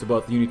weapons shipments to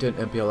both the UNITA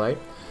and MPLA,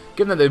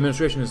 given that the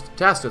administration has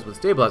tasked us with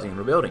stabilizing and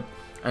rebuilding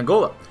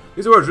Angola.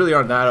 These words really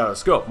aren't that out of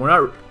scope. We're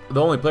not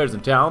the only players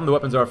in town. The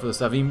weapons are for the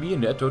Savimbi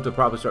and Neto to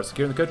probably start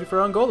securing the country for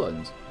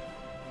Angolans.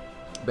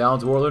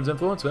 Balance of warlords'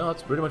 influence? Well,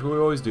 that's pretty much what we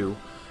always do.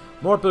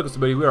 More political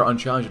stability, we are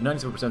unchallenged at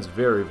 97% is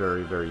very,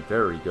 very, very,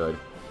 very good.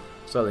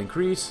 Slightly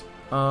increase.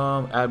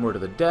 Add more to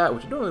the debt,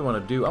 which I don't really want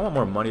to do. I want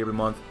more money every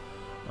month.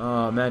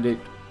 Mandate,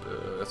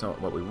 that's not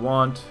what we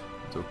want.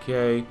 It's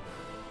okay.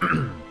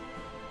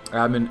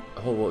 Admin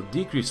will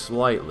decrease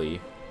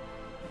slightly.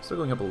 Still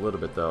going up a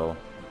little bit though.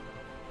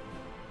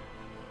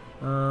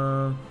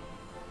 I'm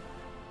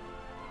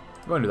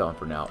going to do that one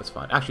for now. It's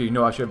fine. Actually, you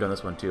know, I should have done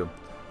this one too.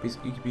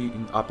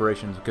 EQP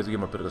operations because we get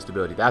more political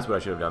stability. That's what I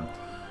should have done.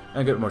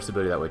 And get more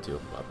stability that way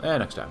too. But,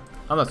 next time.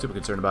 I'm not super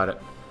concerned about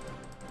it.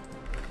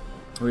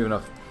 We have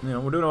enough. You know,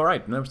 we're doing all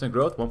right. 9%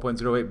 growth,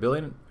 1.08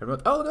 billion every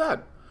month. Oh, look at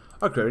that.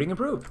 Our credit rating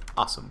improved.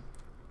 Awesome.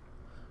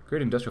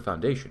 Create industrial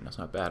foundation. That's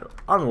not bad.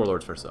 Arm the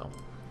warlords first, though.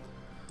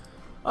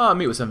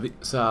 Meet with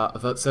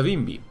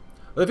Savimbi.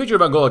 The future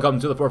of Angola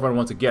comes to the forefront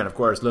once again. Of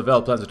course,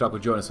 Lavelle plans to talk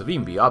with Jonas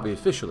Savimbi,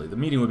 obviously officially. The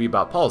meeting would be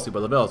about policy,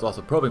 but Lavelle is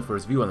also probing for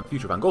his view on the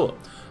future of Angola.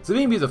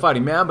 Savimbi is a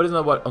fighting man, but isn't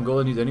that what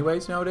Angola needs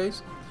anyways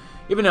nowadays?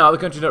 Even now, the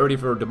country is not ready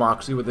for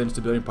democracy with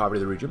instability and poverty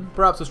of the region.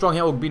 Perhaps a strong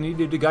hand will be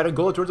needed to guide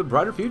Angola towards a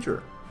brighter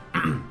future.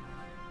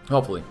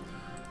 Hopefully.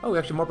 Oh, we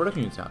actually have more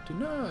production units now, too.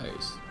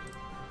 Nice.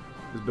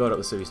 Let's build up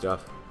the city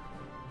stuff.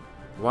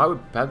 Why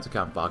would patents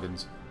account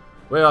Falcons?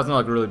 Well, it's not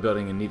like we're really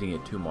building and needing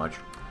it too much.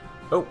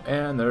 Oh,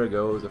 and there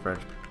goes the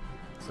French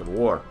Civil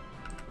War.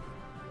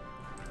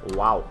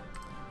 Wow.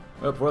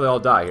 Well, before they all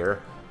die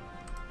here.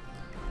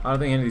 I don't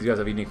think any of these guys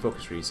have unique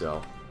focus trees,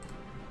 so.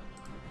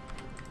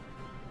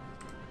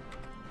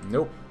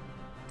 Nope.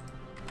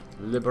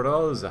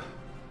 Liberals.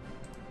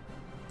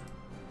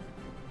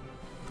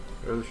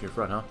 Revolutionary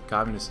Front, huh?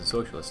 Communists and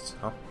Socialists,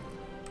 huh?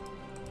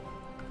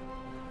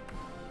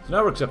 So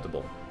now we're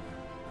acceptable.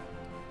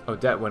 Oh,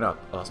 debt went up.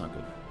 Oh, that's not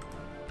good.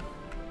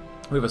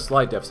 We have a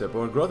slight deficit, but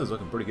our growth is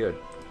looking pretty good.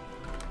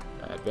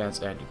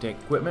 Advanced anti-tank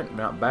equipment,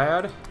 not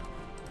bad.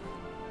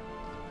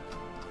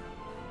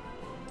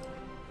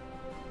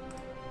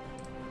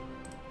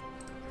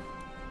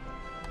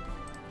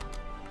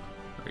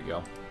 There you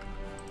go.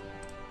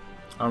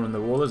 Arming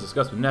the Warlords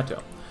discussed with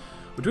NATO.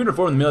 Between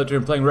reforming the military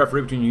and playing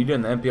referee between UNITA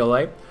and the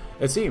MPLA,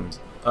 it seems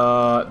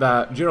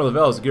that General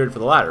Lavelle is geared for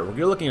the latter.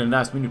 We're looking at a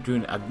nice meeting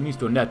between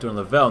Agnisto Neto and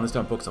Lavelle, and this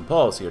time focus on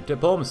policy. Our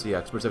diplomacy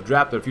experts have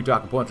drafted a few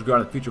talking points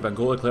regarding the future of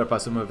Angola to clarify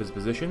some of his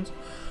positions.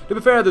 To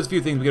be fair, there's a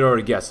few things we could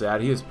already guess at.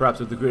 He is perhaps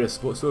the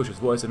greatest socialist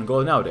voice in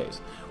Angola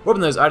nowadays. We're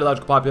hoping that his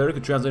ideological popularity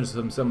could translate into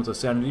some semblance of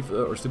sanity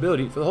or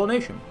stability for the whole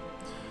nation.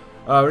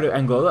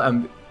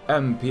 Angola,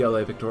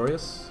 MPLA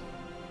victorious.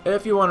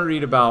 If you want to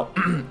read about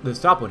this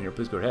top one here,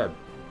 please go ahead.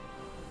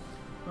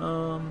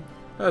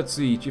 Let's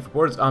see, Chief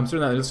Reports. I'm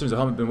certain that the listeners at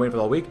home have been waiting for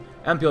the whole week.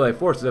 MPLA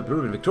forces have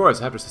proven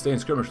victorious after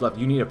sustained skirmish left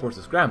UNITA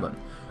forces scrambling.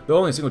 Though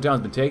only a single town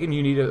has been taken,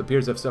 UNITA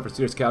appears to have suffered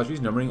serious casualties,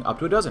 numbering up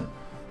to a dozen.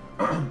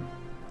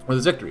 With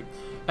his victory,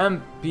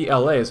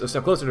 MPLA is a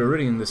step closer to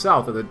ridding the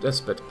South of the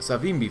despot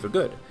Savimbi for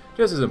good.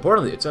 Just as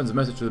importantly, it sends a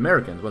message to the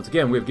Americans. Once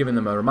again, we have given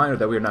them a reminder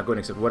that we are not going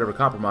to accept whatever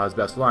compromise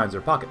best lines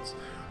their pockets.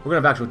 We're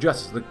going to have actual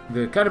justice,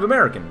 the kind of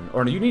American,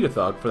 or a UNITA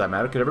thug, for that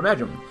matter, could ever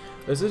imagine.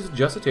 This is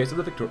just a taste of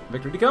the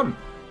victory to come.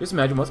 Just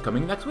imagine what's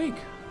coming next week.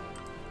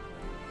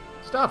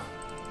 Stuff.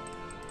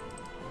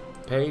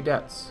 Pay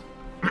debts.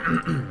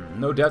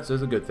 No debts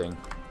is a good thing.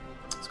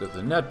 Discuss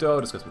with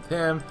Neto, discuss with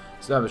him,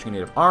 establishing a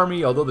native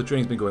army. Although the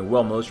training's been going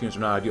well, militia units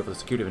are not ideal for the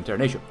security of an entire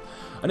nation.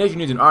 A nation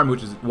needs an army,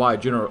 which is why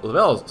General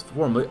Lavelle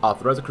formally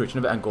authorized the creation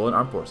of Angolan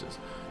armed forces.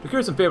 To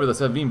curry some favor of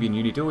the Savimbi and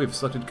UNITA, we've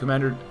selected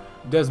Commander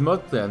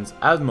Desmotens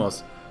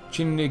Asmos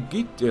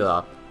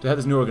Chinigitila to head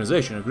this new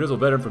organization. A grizzled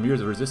veteran from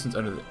years of resistance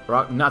under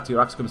the Nazi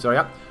Rocks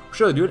Commissariat will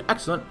surely do an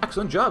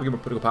excellent job, given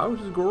political power,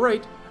 which is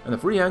great, and the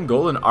Free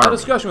Angolan Army. A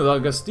discussion with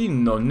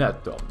Agostino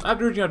Neto.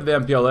 After reaching out to the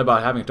MPLA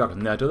about having a talk with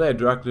Neto, they had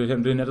directed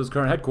him to Neto's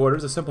current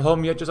headquarters, a simple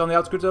home yet just on the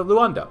outskirts of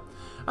Luanda.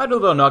 After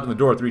Lavelle knocked on the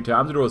door 3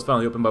 times, the door was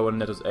finally opened by one of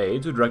Neto's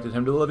aides, who directed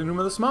him to the living room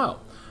with a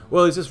smile.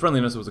 Well, at least his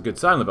friendliness was a good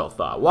sign, Lavelle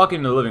thought. Walking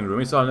into the living room,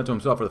 he saw Neto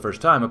himself for the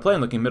first time, a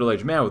plain-looking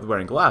middle-aged man with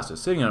wearing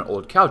glasses, sitting on an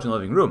old couch in the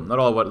living room, not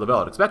all what Lavelle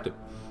had expected.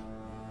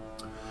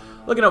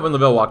 Looking up when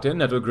Lavelle walked in,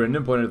 Neto grinned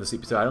and pointed to the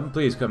seat beside him.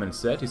 Please come and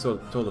sit, he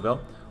told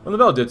Lavelle. When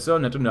Lavelle did so,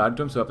 Neto nodded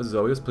to himself as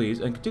though he was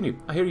pleased, and continued.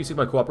 I hear you seek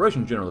my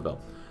cooperation, General Lavelle.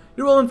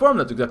 You're well informed,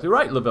 that's exactly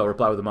right, Lavelle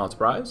replied with a mild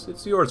surprise.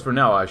 It's yours for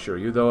now, I assure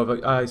you, though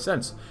if I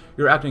sense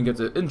you're acting against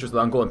the interests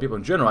of the Angolan people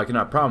in general, I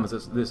cannot promise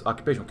this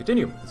occupation will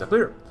continue. Is that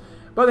clear?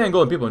 By the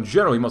Angolan people in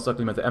general, he most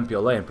likely meant the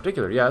MPLA in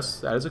particular. Yes,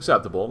 that is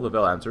acceptable,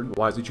 Lavelle answered,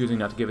 wisely choosing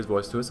not to give his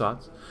voice to his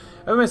thoughts.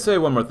 I may say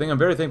one more thing. I'm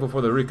very thankful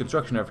for the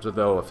reconstruction efforts of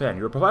the OFN.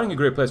 You are providing a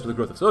great place for the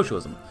growth of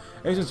socialism,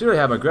 and you sincerely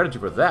have my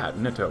gratitude for that,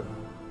 Neto.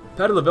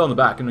 Patted Lavelle in the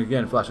back and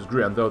again flashed his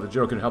grin, though the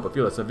general couldn't help but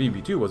feel that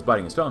Savimbi too was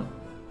biting his tongue.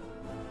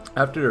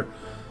 After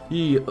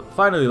he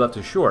finally left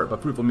his short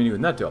but fruitful meeting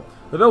with Neto,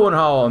 Lavelle wondered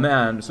how a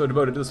man so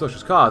devoted to the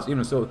socialist cause,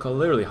 even so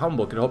clearly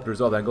humble, could hope to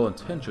resolve Angolan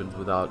tensions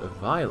without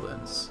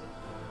violence.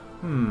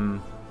 A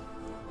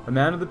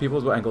man of the people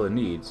is what Angola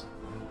needs.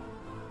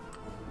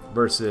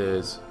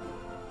 Versus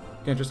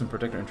interest and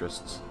protect our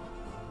interests.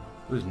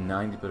 Lose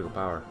 90 political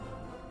power.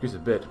 Increase a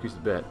bit, increase a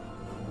bit.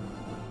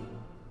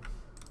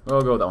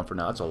 We'll go with that one for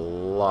now. That's a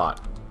lot.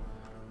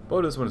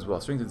 But this one as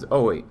well. Strengthens.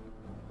 Oh wait.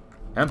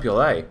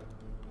 MPLA.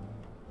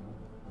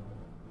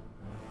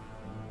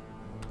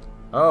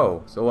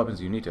 Oh, so weapons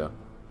UNITA.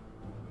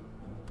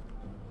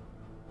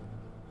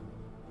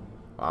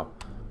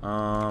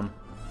 Wow.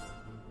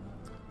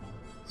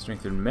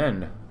 Strengthen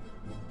men.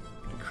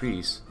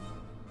 Decrease.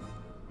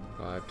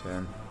 5,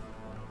 10.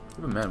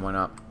 Even men, why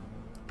not?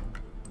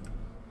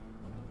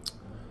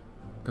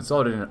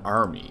 Consolidate an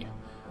army.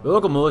 The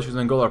local militias in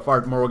Angola are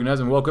far more organized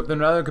and well-equipped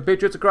than other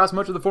compatriots across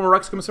much of the former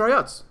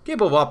Reichskommissariats,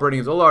 capable of operating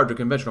as a larger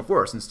conventional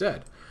force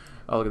instead.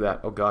 Oh, look at that.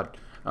 Oh, God.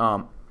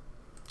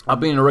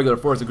 Being a regular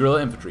force of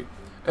guerrilla infantry.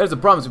 It is a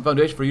promising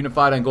foundation for a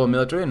unified Angolan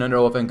military, and under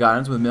OFN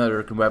guidance with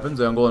American weapons,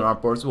 the Angolan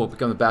armed forces will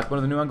become the backbone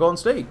of the new Angolan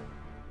state.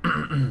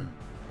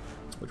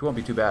 Which won't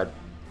be too bad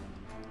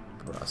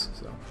for us,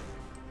 so.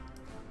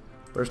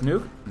 First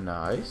nuke.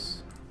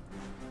 Nice.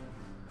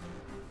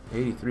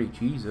 83.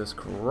 Jesus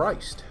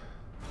Christ.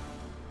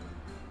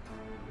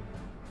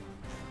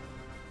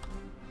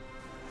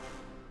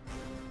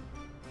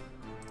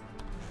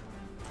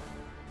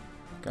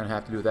 Kind of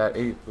have to do with that.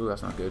 80. Ooh,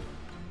 that's not good.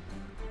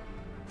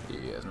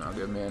 Yeah, it's not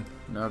good, man.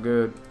 Not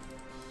good.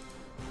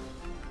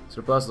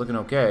 Surplus is looking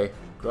okay.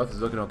 Growth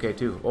is looking okay,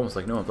 too. Almost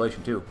like no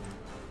inflation, too.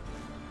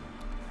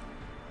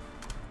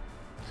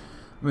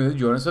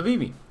 Join us,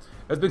 Avivi.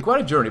 It's been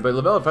quite a journey, but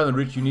Lavelle finally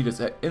reached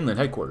Unita's inland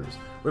headquarters.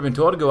 We've been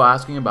told to go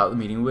asking about the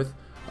meeting with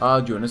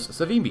Jonas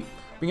Savimbi.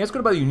 Being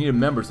escorted by the UNITA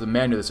members to the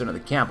man near the center of the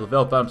camp,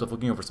 Lavelle found himself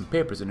looking over some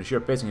papers in a chair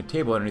facing a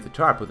table underneath the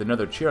tarp with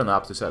another chair on the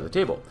opposite side of the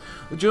table.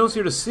 "The general's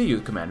here to see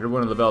you, Commander,"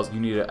 one of Lavelle's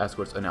UNITA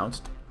escorts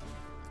announced.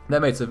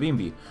 That made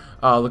Savimbi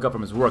look up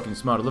from his work and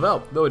smiled at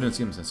Lavelle, though it didn't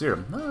seem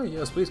sincere. "Oh,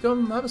 yes, please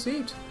come, have a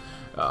seat."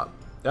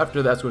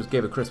 After the escorts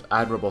gave a crisp,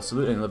 admirable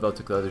salute and Lavelle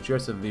took the other chair,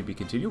 Savimbi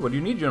continued, "What do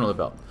you need, General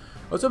Lavelle?"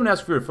 "I was hoping to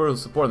ask for your further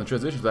support on the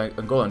transition to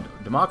Angola and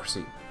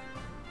democracy."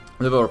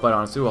 Lavelle replied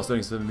honestly while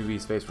studying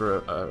Savimbi's face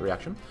for a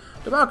reaction.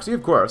 "Democracy,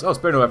 of course. I'll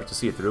spare no effort to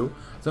see it through."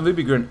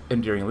 Savimbi grinned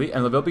endearingly,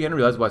 and Lavelle began to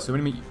realize why so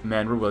many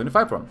men were willing to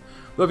fight for him.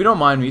 "Though if you don't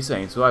mind me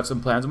saying so, I have some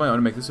plans of my own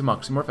to make this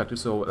democracy more effective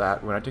so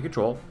that when I take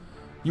control..."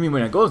 "You mean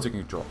when Angola's taking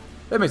control?"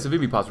 That made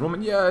Savimbi pause for a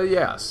moment.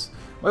 Yes.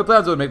 My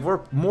plans would make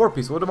for more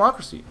peaceful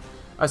democracy."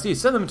 "I see.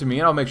 Send them to me,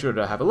 and I'll make sure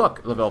to have a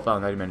look." Lavelle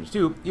found that he managed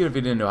to, even if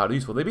he didn't know how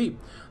useful they'd be.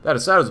 "That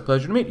aside, it was a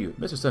pleasure to meet you,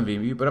 Mr.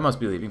 Savimbi, but I must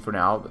be leaving for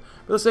now,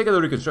 for the sake of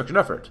the reconstruction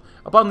effort."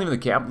 Upon leaving the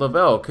camp,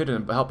 Lavelle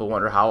couldn't help but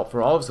wonder how,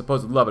 for all of his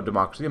supposed love of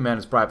democracy, a man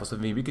as prideful as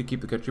Savimbi could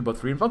keep the country both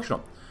free and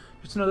functional.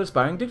 Just another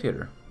aspiring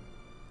dictator.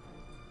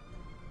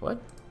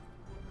 What?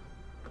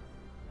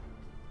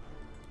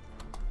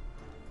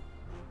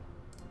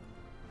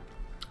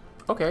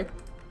 Okay.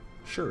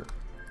 Sure.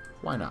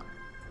 Why not?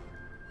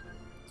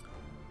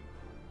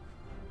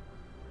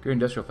 Great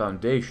Industrial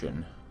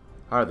Foundation.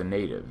 Hire the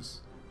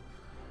natives.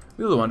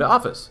 Luluanda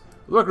Office.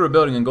 The work of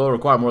rebuilding Angola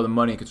require more than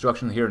money and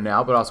construction here and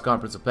now, but also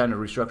comprehensive plan to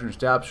restructure and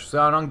establish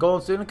sound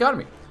Angolan state and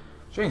economy.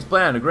 Sheng's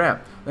plan to grant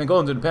the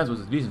Angolan independence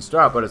was a decent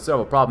start, but had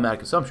several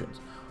problematic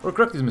assumptions. We'll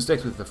correct these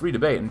mistakes with the free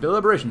debate, and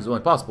deliberation is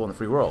only possible in the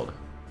free world.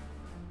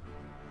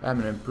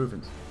 Admin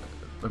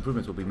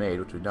improvements will be made,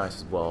 which would be nice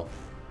as well.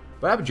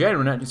 But happy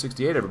January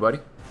 1968, everybody.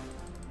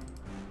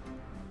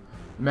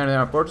 The man in the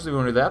armed fortress, if you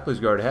want to do that, please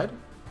guard ahead.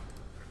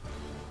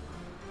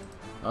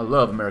 I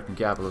love American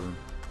capitalism.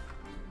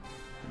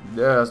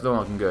 Yeah, that's still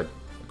looking good.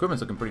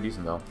 Equipment's looking pretty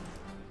decent, though.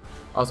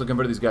 Also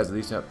converted these guys to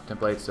these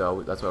templates,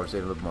 so that's why we're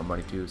saving a little more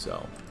money, too,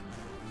 so...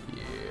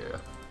 yeah.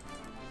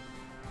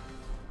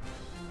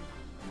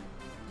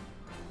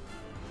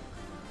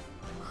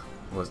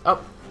 It was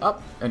up,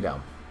 and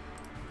down.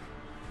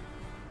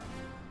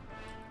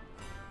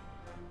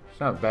 It's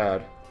not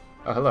bad.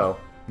 Oh, hello.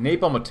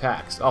 Napalm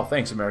attacks. Oh,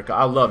 thanks, America.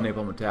 I love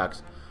napalm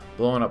attacks.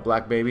 Blowing up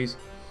black babies.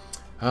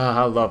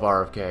 I love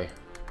RFK.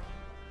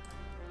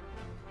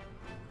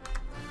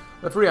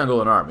 The Free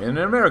Angolan Army. In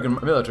an American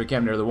military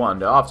camp near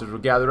Luanda, officers were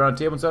gathered around a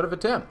table inside of a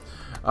tent.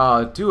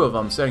 Two of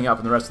them setting out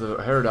from the rest of the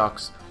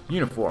Herodoc's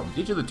uniforms.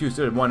 Each of the two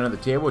stood at one end of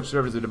the table, which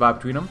served as a divide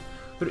between them.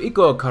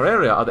 Federico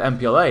Carrera of the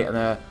MPLA and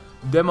the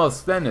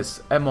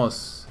Demosthenes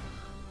Emos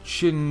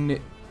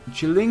Chilingutila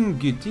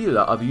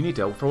of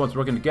UNITA for once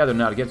working together,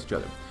 not against each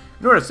other.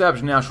 In order to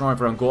establish a national army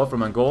for Angola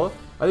from Angola,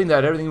 I think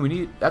that's everything we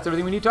need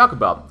to talk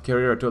about,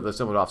 Carrera told the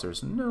assembled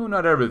officers. No,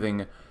 not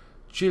everything.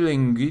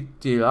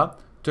 Chilingutila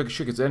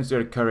shook his head and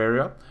stared at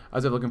Carrera,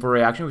 as if looking for a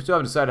reaction. We still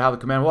haven't decided how the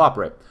command will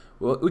operate.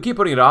 Well, we keep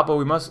putting it off, but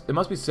it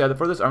must be said that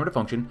for this army to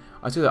function,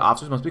 I say that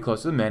officers must be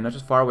close to the men, not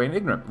just far away and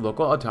ignorant.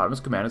 Local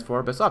autonomous command is for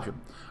our best option.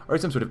 Are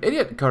you some sort of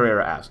idiot?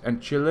 Carrera asked, and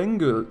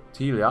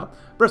Chilingutila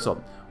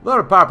bristled.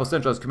 Without a powerful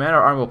centralized command,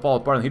 our army will fall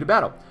apart in the heat of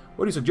battle.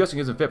 What are you suggesting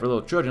isn't fit for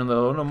little children, let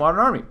alone a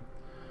modern army?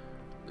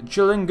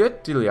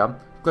 Chilingutila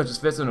clenched his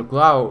fist and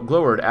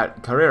glowered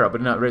at Carrera, but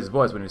did not raise his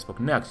voice when he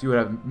spoke next. You would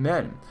have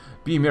men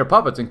be mere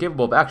puppets,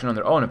 incapable of action on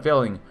their own and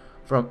failing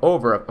from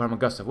a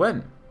gust of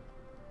wind.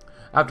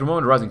 After a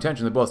moment of rising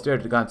tension, they both stared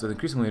at the glance of the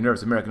increasingly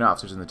nervous American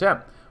officers in the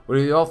tent. What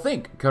do you all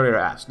think?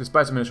 Carrera asked.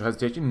 Despite some initial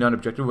hesitation, none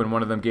objected when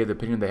one of them gave the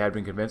opinion they had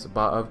been convinced of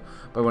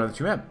by one of the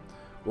two men.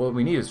 What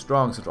we need is a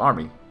strong central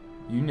army.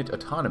 Unit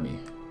autonomy.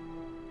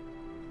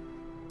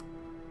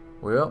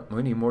 Well,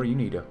 we need more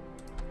UNITA.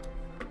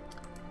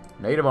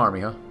 Native army,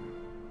 huh?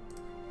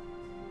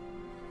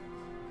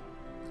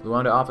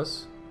 Luanda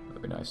office?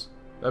 That'd be nice.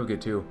 That'd be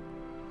good too.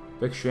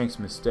 Fix Shank's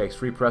mistakes.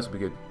 Free press would be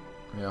good.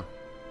 Yeah.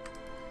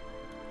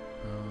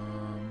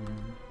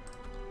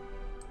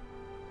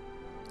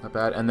 Not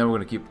bad. And then we're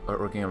going to keep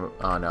working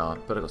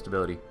on political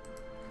stability.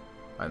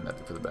 And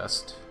that's for the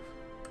best.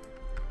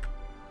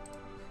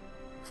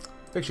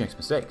 Fix Shank's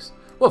mistakes.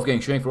 Wolfgang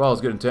Schenck, for all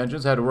his good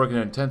intentions, had to work in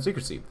intense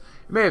secrecy.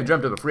 He may have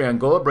dreamt of a free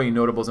Angola, bringing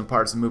notables and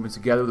partisan movements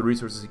together with the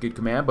resources he could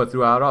command, but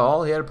throughout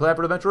all, he had a plan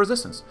for eventual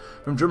resistance.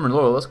 From German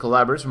loyalists,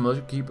 collaborators, from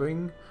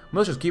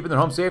militias keeping their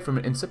home safe from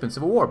an incipient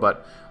civil war,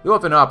 but the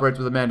OFN operates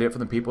with a mandate from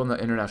the people and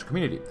the international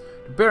community to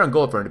prepare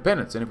Angola for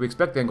independence, and if we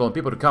expect the Angolan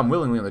people to come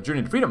willingly on the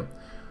journey to freedom,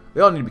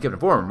 they all need to be kept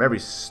informed from every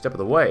step of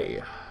the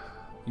way.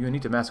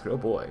 UNITA massacre, oh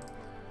boy.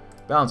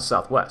 Balance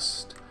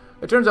southwest.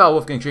 It turns out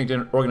Wolfgang Schenck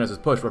didn't organize his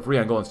push for a free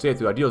Angolan state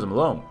through idealism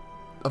alone.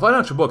 The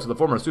financial books of the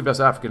former West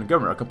African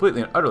government are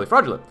completely and utterly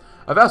fraudulent.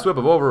 A vast web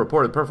of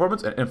over-reported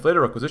performance and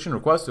inflated requisition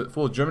requests to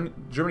fool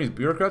Germany's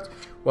bureaucrats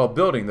while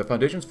building the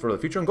foundations for the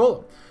future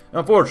Angola.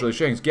 Unfortunately,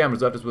 Schengen's scam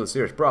has left us with a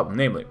serious problem,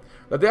 namely,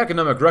 that the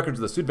economic records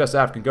of the West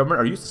African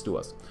government are useless to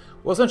us.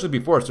 We'll essentially be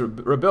forced to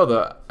rebuild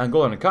the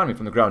Angolan economy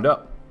from the ground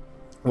up.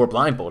 We're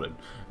blindfolded.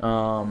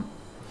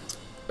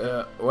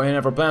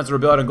 Whenever plans to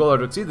rebuild Angola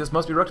to exceed this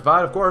must be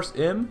rectified, of course,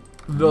 in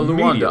the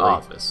Luanda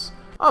office.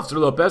 Officer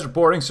Lopez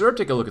reporting, sir,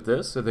 take a look at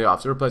this, said the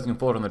officer, placing a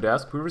folder on the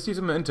desk. We received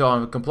some intel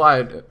and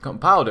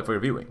compiled it for your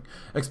viewing.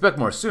 Expect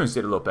more soon,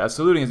 stated Lopez,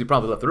 saluting as he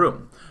promptly left the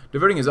room.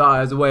 Diverting his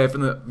eyes away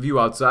from the view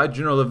outside,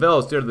 General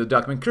Lavelle stared at the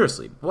document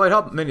curiously. Well, it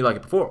helped many like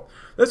it before.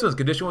 This one's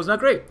condition was not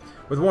great.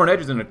 With worn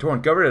edges and a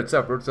torn cover, it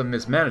suffered some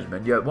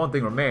mismanagement, yet one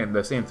thing remained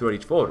the same throughout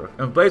each folder.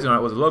 And blazoned on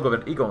it was the logo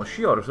of an eagle and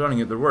shield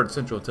surrounding the word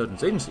Central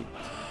Intelligence Agency.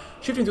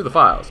 Shifting through the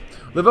files,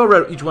 Lavelle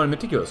read each one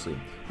meticulously.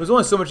 There was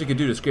only so much he could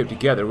do to scrape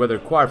together, whether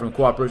acquired from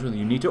cooperation with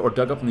the UNITA or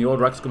dug up from the old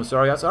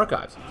Reichskommissariat's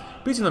archives.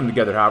 Piecing them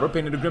together, however,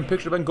 painted a grim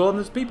picture of Angola and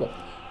its people.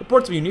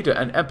 Reports of UNITA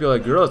and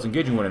MPLA guerrillas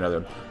engaging one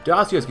another,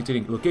 dossiers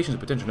containing locations of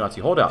potential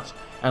Nazi holdouts,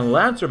 and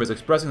land surveys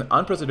expressing the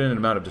unprecedented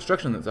amount of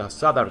destruction that the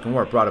South African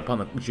War brought upon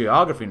the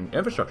geography and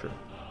infrastructure.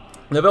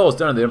 Lavelle was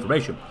stunned at the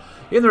information.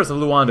 He and the rest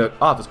of the Luanda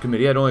Office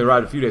Committee had only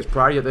arrived a few days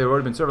prior, yet they had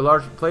already been served a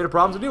large plate of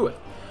problems to deal with.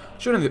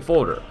 Shutting the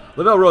folder,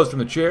 Lavelle rose from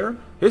his chair,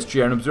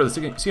 and observed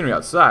the scenery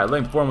outside,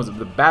 laying before him was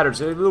the battered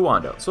city of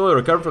Luanda, slowly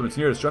recovered from its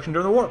near destruction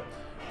during the war.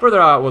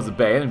 Further out was the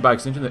bay, and by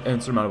extension the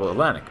insurmountable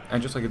Atlantic.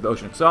 And just like the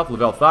ocean itself,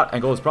 Lavelle thought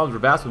Angola's problems were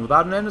vast and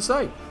without an end in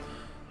sight.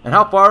 And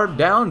how far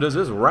down does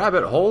this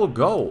rabbit hole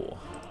go?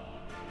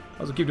 I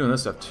also keep doing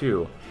this stuff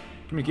too.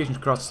 Communications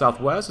across the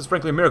southwest. It's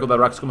frankly a miracle that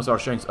Reichskommissar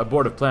Schenk's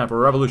abortive plan for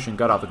a revolution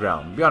got off the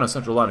ground, beyond a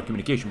central line of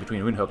communication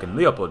between Windhoek and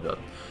Leopoldville.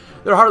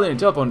 There are hardly any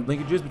telephone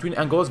linkages between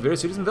Angola's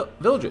various cities and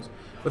villages,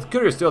 with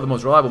couriers still the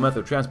most reliable method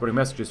of transporting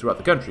messages throughout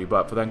the country,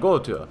 but for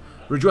Angola to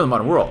rejoin the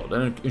modern world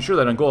and ensure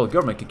that Angola's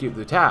government can keep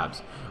the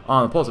tabs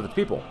on the pulse of its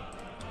people,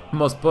 we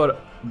must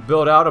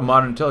build out a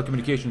modern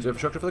telecommunications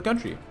infrastructure for the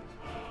country.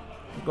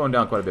 It's going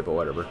down quite a bit, but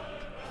whatever.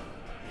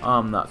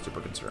 I'm not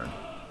super concerned.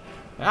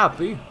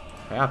 Happy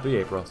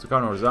April.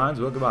 Sukarno resigns.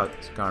 Well, goodbye,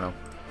 Sukarno.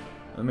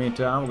 In the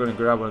meantime, we're going to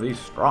grab one of these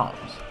Stroms.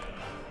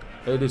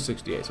 It is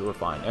 68, so we're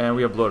fine. And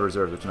we have bloated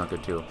reserves, which is not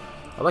good too.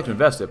 I'd like to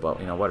invest it, but,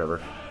 you know,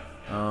 whatever.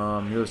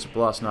 Yearly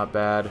surplus, not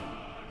bad.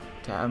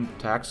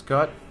 Tax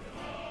cut?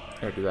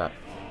 Here, do that.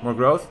 More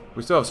growth?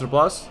 We still have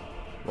surplus?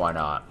 Why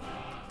not?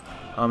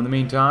 In the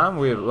meantime,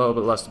 we have a little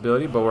bit less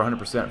stability, but we're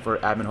 100% for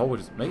admin hold,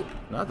 which is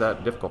not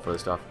that difficult for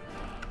this stuff.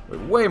 We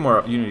have way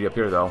more unity up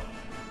here, though.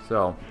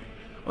 So,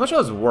 I'm not sure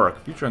how this will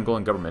work. Future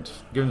Angolan government.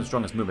 Given the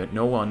strongest movement,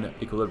 no one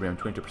equilibrium,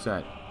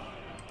 22%.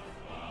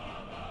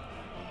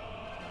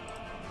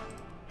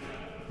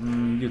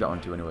 Do that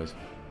one too, anyways.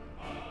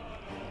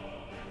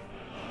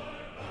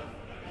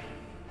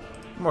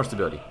 More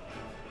stability.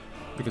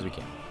 Because we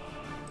can.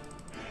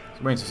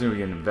 So wait to see if we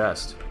can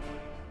invest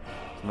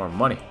some more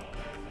money.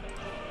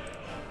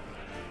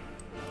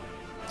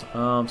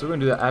 So we're going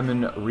to do the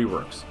admin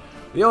reworks.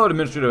 The old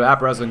administrative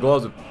apparatus in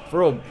Angola is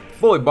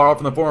fully borrowed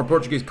from the former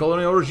Portuguese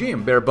colonial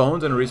regime, bare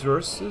bones and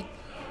resources,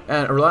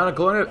 and rely on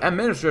colonial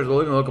administrators while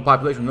leaving the local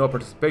population with no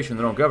participation in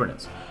their own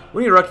governance.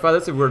 We need to rectify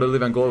this if we were to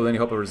leave Angola with any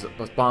hope of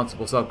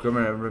responsible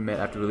self-government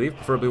after we leave,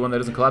 preferably one that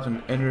doesn't collapse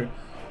in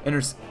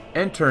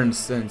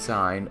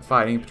internecine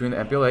fighting between the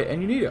MPLA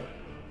and UNITA.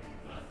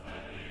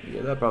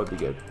 Yeah, that'd probably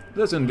be good.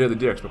 Listen to the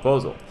DX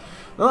proposal.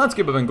 The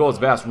landscape of Angola is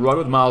vast and rugged,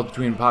 with miles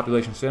between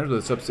population centers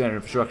with a substandard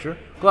infrastructure.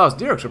 Klaus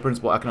Dirks, our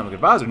principal economic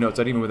advisor, notes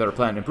that even without our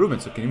planned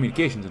improvements of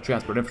communications and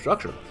transport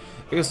infrastructure,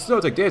 it can still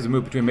take days to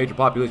move between major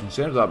population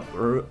centers without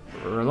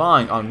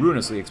relying on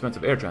ruinously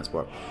expensive air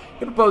transport.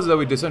 He proposes that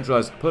we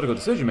decentralize political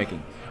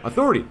decision-making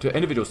authority to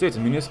individual states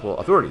and municipal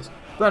authorities.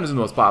 The plan isn't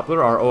the most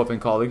popular. Our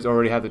OFN colleagues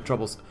already had the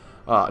troubles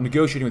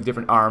negotiating with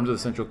different arms of the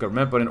central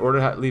government, but in order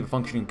to leave a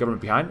functioning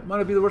government behind, it might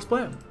not be the worst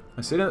plan.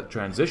 I say that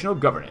transitional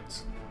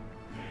governance.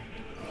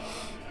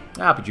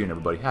 Happy June,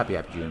 everybody. Happy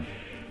June.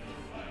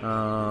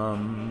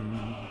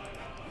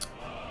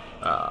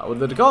 With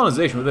the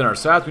decolonization within our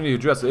sights, we need to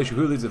address the issue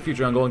who leads the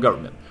future Angolan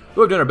government.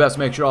 We've done our best to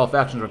make sure all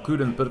factions are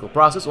included in the political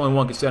process. Only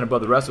one can stand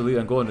above the rest to lead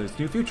Angola into its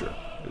new future.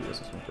 Maybe this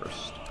one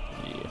first.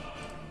 Yeah.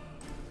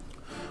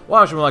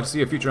 Washington would like to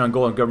see a future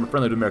Angolan government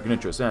friendly to American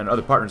interests, and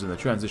other partners in the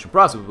transition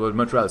process would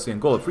much rather see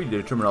Angola free to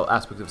determine all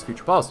aspects of its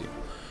future policy.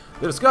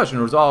 The discussion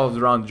revolves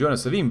around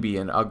Jonas Savimbi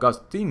and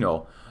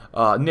Agostino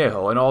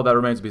Nejo, and all that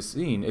remains to be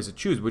seen is to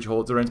choose which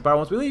holds the reins power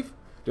once we leave.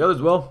 The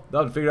others, well,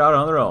 they'll have to figure it out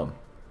on their own.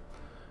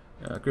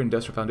 Great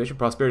industrial foundation.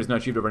 Prosperity is not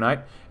achieved overnight,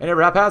 and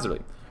never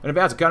haphazardly. An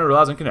advanced economy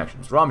relies on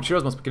connections. Raw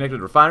materials must be connected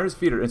to refineries,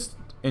 feeder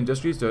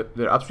industries to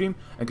their upstream,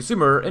 and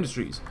consumer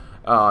industries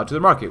to the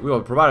market. We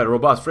will provide a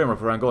robust framework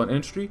for Angolan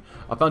industry,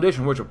 a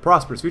foundation which a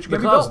prosperous future can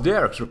be built. Klaus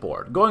Dirks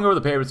report. Going over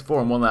the papers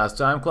forum one last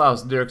time,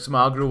 Klaus Dirks'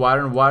 smile grew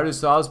wider and wider as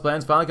he saw his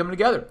plans finally coming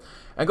together.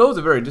 Angola is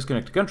a very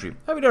disconnected country,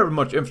 having never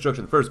much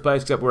infrastructure in the first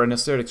place except where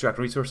necessary to extract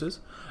resources.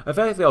 In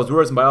fact, I was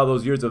worsened by all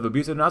those years of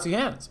abusive Nazi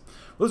hands.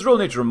 With its rural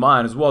nature of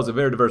mind, as well as a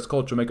very diverse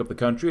cultural make up the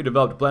country, he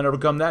developed a plan to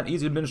overcome that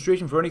easy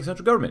administration for any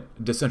central government,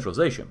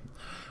 decentralization.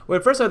 When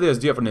he first had the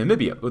idea for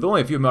Namibia, with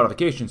only a few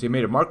modifications, he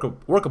made it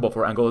workable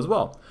for Angola as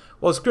well.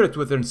 While his critics,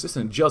 with their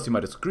insistent jealousy, might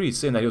disagree,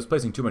 saying that he was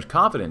placing too much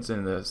confidence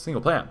in the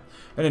single plan,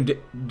 and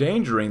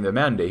endangering the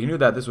mandate, he knew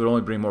that this would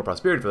only bring more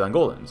prosperity for the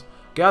Angolans.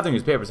 Gathering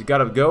his papers, he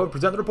got up to go and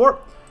present the report.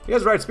 He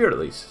has the right spirit, at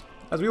least.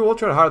 As we will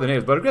try to hire the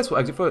natives, but I guess we'll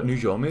exit for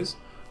Nujoma's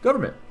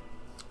government.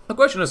 The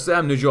question of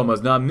Sam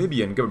Nujoma's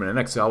Namibian government in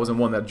exile wasn't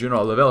one that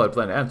General Lavelle had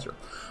planned to answer.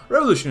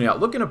 Revolutionary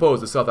outlook and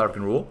opposed to South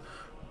African rule,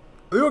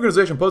 the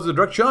organization poses a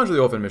direct challenge to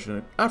the OFN mission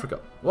in Africa.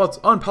 While it's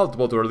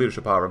unpalatable to our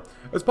leadership, however,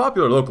 it's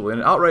popular locally,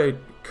 and an outright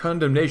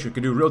condemnation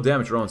can do real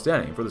damage to our own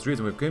standing. For this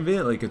reason, we've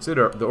conveniently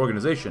considered the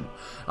organization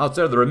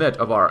outside of the remit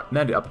of our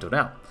mandate up until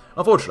now.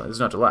 Unfortunately, this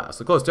is not to last.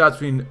 The close ties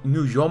between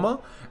Nujoma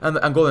and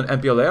the Angolan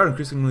MPLA are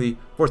increasingly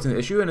forcing the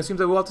issue, and it seems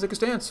that we'll have to take a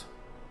stance.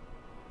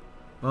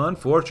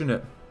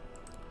 Unfortunate.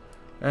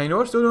 And you know,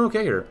 we're still doing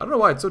okay here. I don't know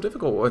why it's so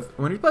difficult.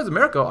 When he plays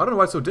America, I don't know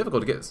why it's so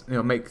difficult to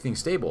get, make things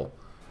stable.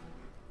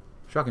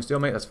 Shocking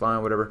stalemate, that's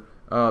fine, whatever.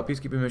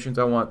 Peacekeeping missions,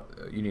 I want,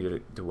 you need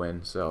it to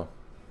win, so.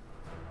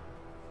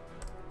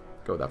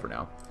 Go with that for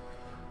now.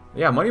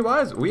 Yeah,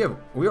 money-wise, we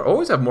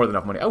always have more than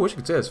enough money. I wish I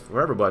could say this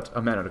forever, but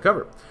a man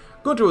undercover.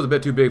 Gunter was a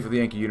bit too big for the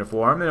Yankee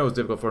uniform, and it was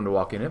difficult for him to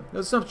walk in it.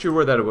 There's some sure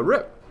word that it would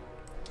rip.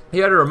 He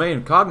had to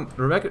remain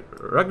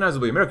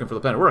recognizably American for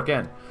the plan to work,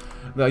 and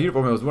the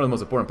uniform was one of the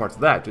most important parts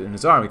of that. In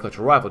his arm, he clutched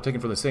a rifle taken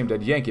from the same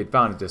dead Yankee had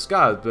found in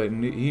disguise, but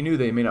he knew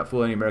they may not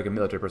fool any American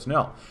military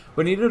personnel,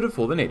 but needed to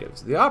fool the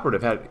natives. The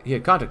operative he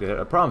had contacted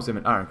had promised him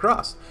an iron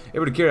cross,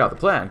 able to carry out the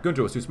plan.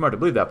 Gunter was too smart to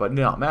believe that, but it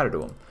did not matter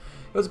to him.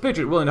 He was a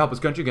patriot willing to help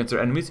his country against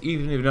their enemies,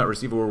 even if he did not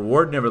receive a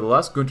reward.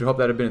 Nevertheless, Gunter hoped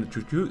that had been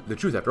the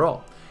truth after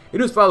all. He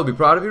knew his father would be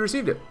proud if he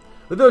received it.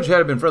 The village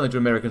had been friendly to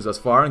Americans thus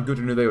far, and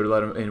Gunter knew they would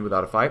let him in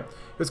without a fight.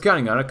 He was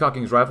counting on it.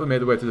 Cocking his rifle, he made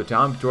their way through the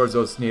town towards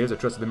those natives that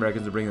trusted the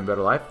Americans to bring them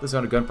better life. The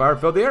sound of gunfire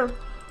filled the air.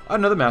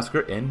 Another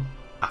massacre in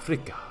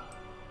Africa.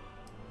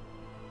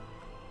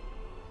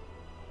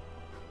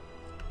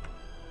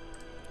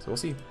 So we'll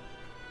see.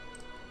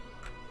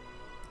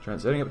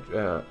 Setting up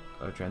a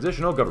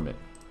transitional government.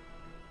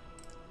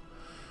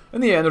 In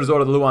the end, the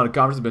result of the Luanda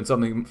Conference has been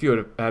something few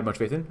had had much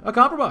faith in: a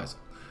compromise.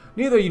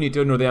 Neither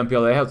UNITA nor the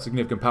MPLA had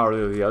significant power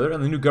over the other,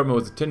 and the new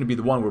government was intended to be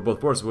the one where both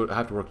forces would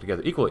have to work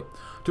together equally.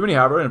 To many,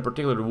 however, and in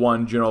particular to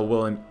one, General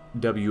William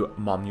W.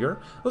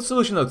 Momnier, was a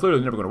solution that was clearly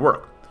never going to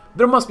work.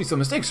 There must be some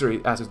mistakes, sir,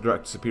 asked his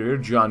direct superior,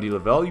 John D.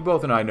 Lavelle. You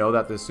both and I know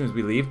that as soon as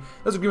we leave,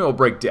 this agreement will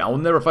break down.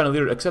 We'll never find a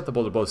leader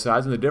acceptable to both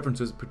sides, and the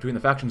differences between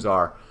the factions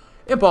are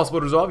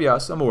impossible to resolve.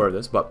 Yes, I'm aware of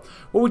this, but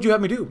what would you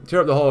have me do?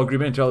 Tear up the whole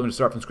agreement and tell them to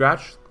start from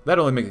scratch? That'd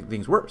only make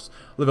things worse.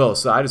 Lavelle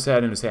sighed, his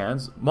head in his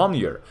hands.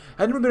 Momnier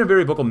had never been a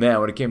very vocal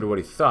man when it came to what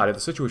he thought. If the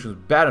situation was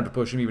bad enough to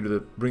push him even to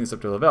bring this up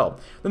to Lavelle,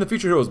 then the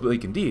future hero was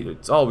bleak indeed.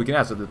 It's all we can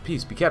ask that the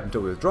peace be kept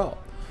until we withdraw.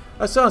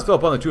 As silence fell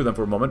upon the two of them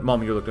for a moment,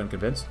 Momnier looked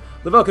unconvinced.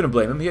 Lavelle couldn't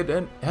blame him. He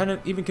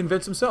hadn't even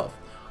convinced himself.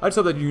 I just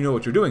hope that you know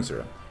what you're doing,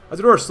 sir. As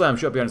the door slammed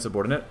shut behind his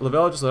subordinate,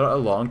 Lavelle just let out a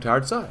long,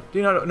 tired sigh. Did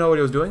he not know what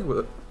he was doing?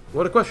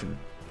 What a question.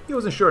 He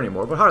wasn't sure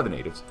anymore, but how are the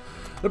natives?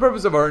 The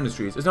purpose of our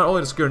industries is not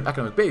only to secure an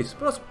economic base,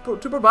 but also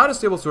to provide a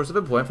stable source of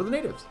employment for the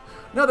natives.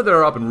 Now that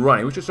they're up and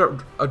running, we should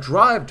start a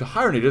drive to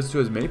hire natives to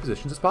as many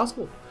positions as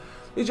possible.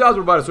 These jobs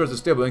provide a source of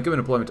stable income and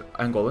employment to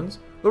Angolans.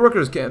 The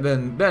workers can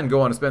then go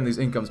on to spend these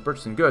incomes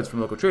purchasing goods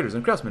from local traders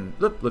and craftsmen,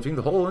 lifting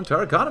the whole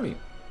entire economy.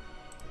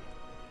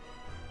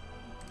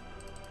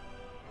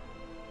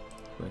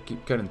 I'm gonna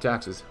keep cutting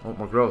taxes. I want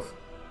more growth.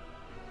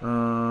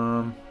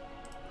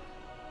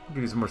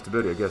 Give you some more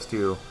stability, I guess,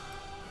 too.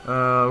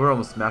 We're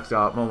almost maxed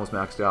out. I'm almost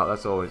maxed out.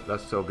 That's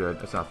so good.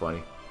 That's not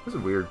funny. This is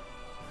weird.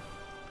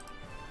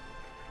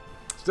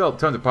 Still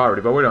tons of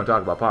poverty, but we don't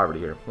talk about poverty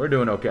here. We're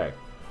doing okay.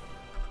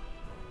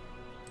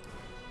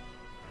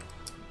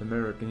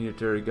 American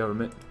Unitary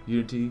Government.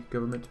 Unity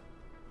Government.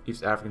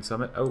 East African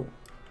Summit. Oh.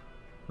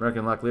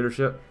 American lack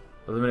leadership.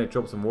 Eliminate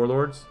troublesome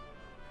warlords.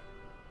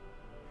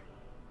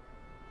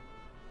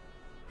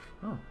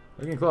 Oh,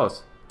 they're getting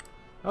close.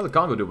 How's the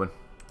Congo doing?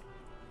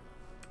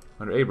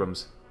 Under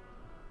Abrams.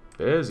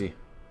 Busy.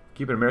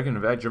 Keep it American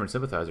and invade German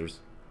sympathizers.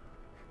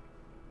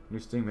 New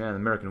sting man, the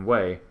American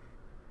way.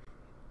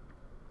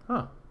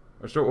 Huh.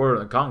 Restore order in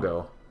the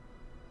Congo.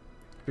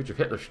 Future of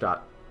Hitlerstadt.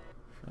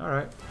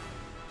 Alright.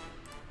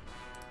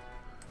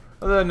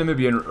 The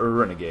Namibian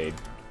renegade.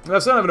 The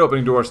son of an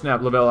opening door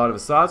snapped Lavelle out of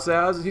his thoughts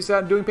as he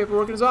sat doing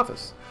paperwork in his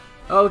office.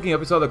 Looking up,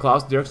 he saw that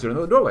Klaus Dirk stood in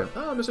the doorway.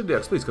 Oh, Mr.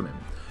 Dirks, please come in.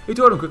 He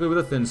told him quickly with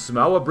a thin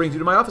smile, what brings you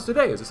to my office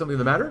today? Is there something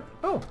the matter?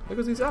 Oh, there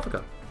goes East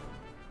Africa.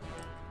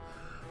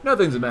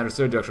 Nothing's the matter,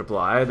 Sir, Dirks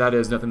replied. That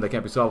is, nothing that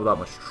can't be solved without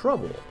much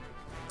trouble.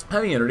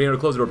 Having entered, he had to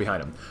close the door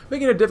behind him,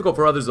 making it difficult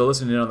for others to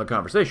listen in on the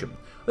conversation.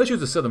 They chose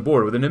the southern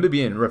border with the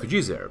Namibian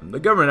refugees there. The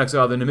government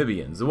exiled the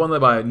Namibians, the one led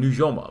by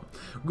Nujoma,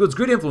 who had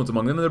great influence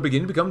among them, and they're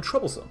beginning to become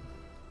troublesome.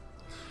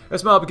 A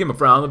smile became a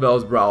frown,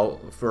 Lavelle's brow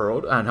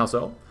furrowed, and how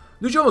so?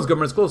 New Jomo's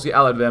government is closely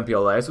allied to the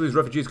MPLA, so these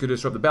refugees could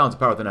disrupt the balance of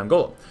power within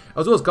Angola,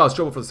 as well as cause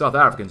trouble for the South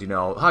Africans, you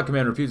know. High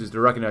Command refuses to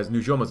recognize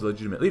New Jomo as a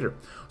legitimate leader,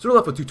 so we're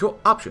left with two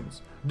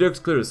options. Dirk's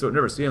clear to the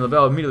University, and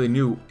Lavelle immediately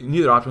knew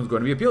neither option was going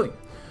to be appealing.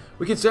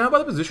 We can stand by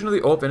the position of the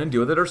OFN and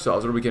deal with it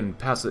ourselves, or we can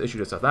pass the issue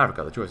to South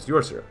Africa. The choice is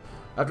yours, sir.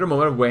 After a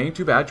moment of weighing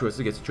two bad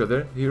choices against each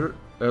other, here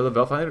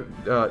Lavelle finally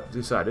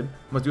decided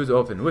must do as the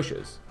OFN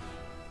wishes.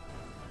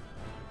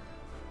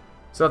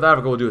 South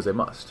Africa will do as they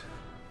must.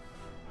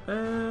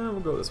 And we'll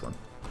go with this one.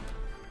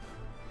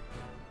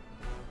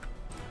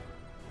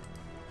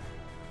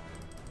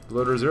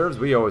 Loaded reserves?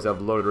 We always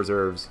have loaded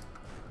reserves.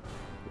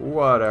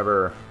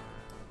 Whatever.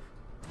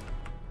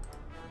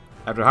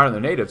 After hiring the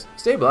natives,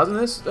 stabilizing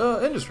this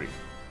industry.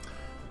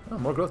 Oh,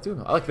 more growth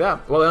too. I like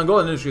that. Well, the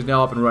Angolan industry is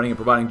now up and running and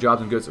providing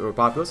jobs and goods to our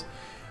populace.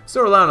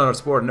 Still relying on our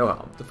support and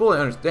know-how to fully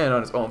understand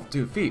on its own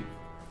 2 feet.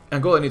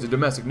 Angola needs a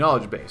domestic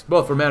knowledge base,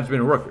 both for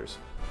management and workers.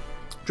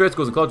 Trade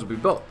schools and colleges will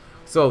be built,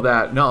 so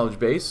that knowledge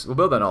base will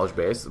build that knowledge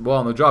base, while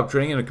on the job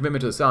training and a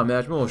commitment to the sound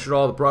management will ensure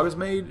all the progress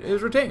made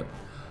is retained.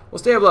 We'll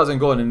stabilize the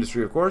Angolan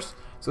industry, of course,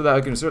 so that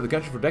it can serve the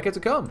country for decades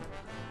to come.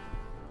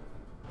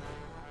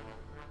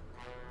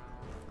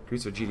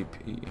 Increase our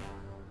GDP.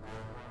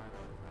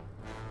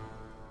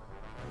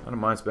 I don't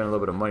mind spending a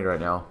little bit of money right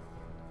now.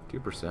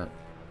 2%.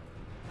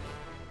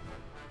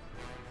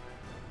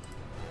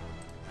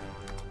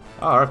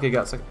 Oh, RFK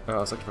got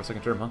selected for a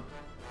second term, huh?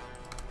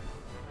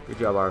 Good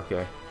job,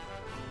 RFK.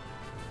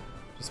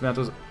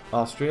 Dismantles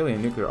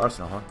Australian nuclear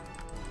arsenal, huh?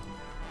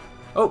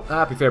 Oh,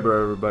 happy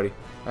February, everybody.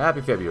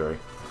 Happy February.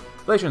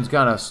 Inflation's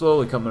kind of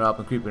slowly coming up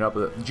and creeping up.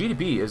 The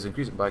GDP is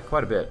increasing by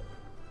quite a bit.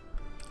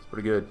 It's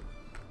pretty good.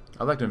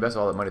 I'd like to invest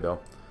all that money, though.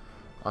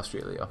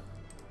 Australia.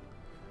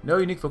 No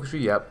unique focus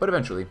tree yet, but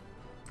eventually.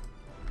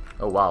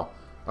 Oh, wow.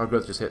 Our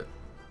growth just hit,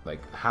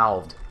 like,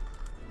 halved.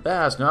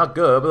 That's not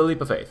good, but a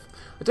leap of faith.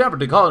 The time for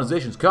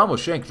decolonization's come, with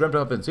Shanks dreamt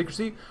up in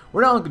secrecy.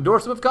 We're now on the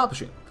doorstep of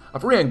accomplishing a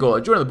free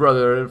Angola, joining the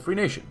brotherhood of free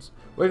nations.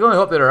 We can only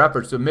hope that our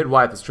efforts to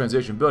midwife this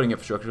transition, building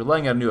infrastructure,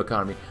 laying out a new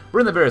economy,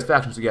 bring the various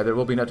factions together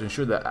will be enough to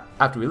ensure that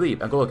after we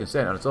leave, Angola can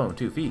stand on its own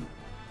 2 feet.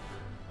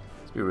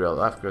 Let's be real,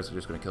 the Africans are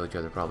just going to kill each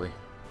other, probably.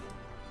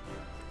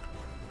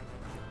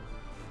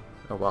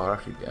 Oh wow, we're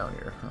actually down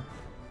here, huh?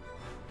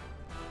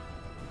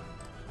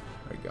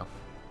 There you go.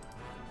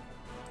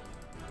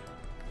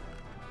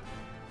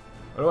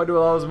 What do I do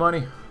with all this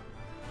money?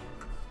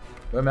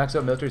 Do I max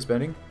out military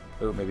spending?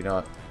 Oh, maybe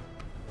not.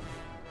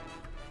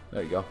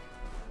 There you go.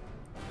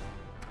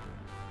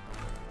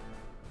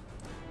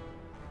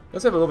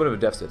 Let's have a little bit of a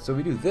deficit. So if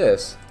we do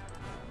this,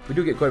 we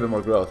do get quite a bit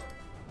more growth.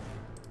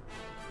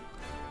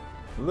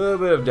 A little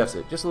bit of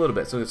deficit, just a little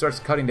bit. So it starts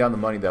cutting down the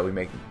money that we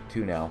make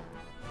too now.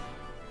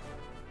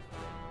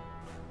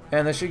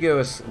 And that should give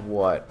us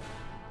what?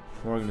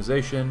 More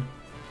organization,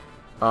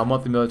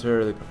 monthly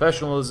military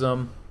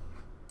professionalism,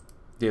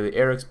 daily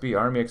air XP,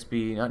 army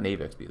XP, not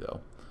navy XP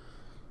though,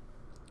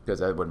 because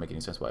that wouldn't make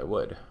any sense why it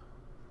would.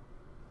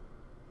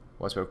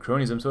 Widespread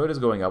cronyism, so it is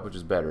going up, which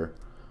is better.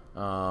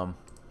 0.5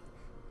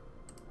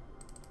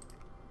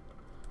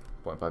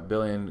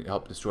 billion,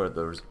 help destroy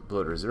the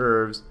bloated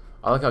reserves.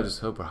 I like how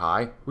just super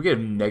high. We get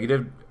a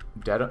negative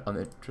debt on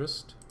the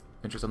interest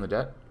on the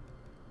debt.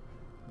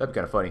 That'd be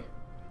kind of funny.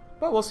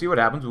 But we'll see what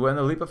happens when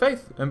the leap of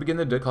faith and begin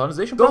the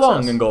decolonization process. Go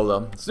long,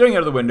 Angola. Staring out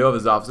of the window of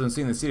his office and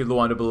seeing the city of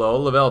Luanda below,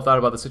 Lavelle thought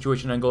about the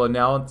situation in Angola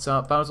now and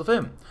found himself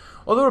in.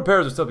 Although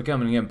repairs are still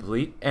becoming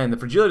incomplete, and the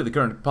fragility of the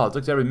current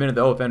politics, every minute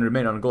the OFN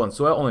remained on Angolan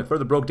soil only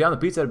further broke down the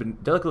peace that had been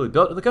delicately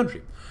built in the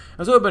country.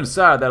 And so it had been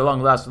decided that at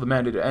long last for the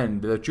mandate to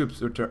end, the troops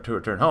to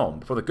return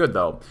home. For the good,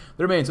 though,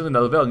 there remained something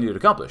that Lavelle needed to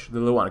accomplish, the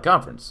Luanda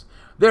Conference.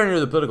 There,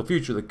 near the political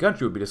future of the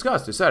country would be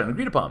discussed, decided, and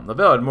agreed upon.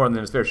 Lavelle had more than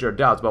his fair share of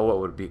doubts about what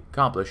would be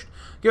accomplished.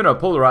 Given how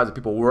polarized the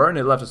people were, and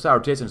it left a sour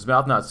taste in his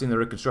mouth not seeing the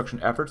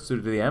reconstruction efforts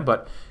suited to the end,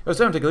 but it was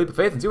time to take a leap of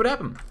faith and see what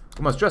happened.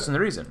 We must trust in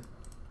the reason.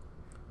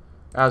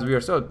 As we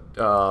are so,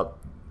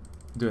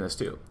 doing this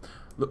too.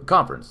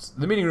 Conference.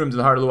 The meeting rooms in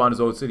the heart of Luanda's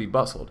old city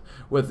bustled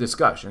with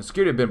discussion.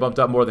 Security had been bumped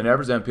up more than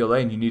ever as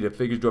MPLA and united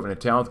figures drove into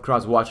town with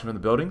crowds watching from the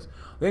buildings.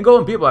 The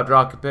Angolan people, after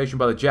occupation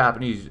by the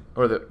Japanese,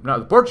 or the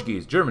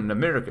Portuguese, German, and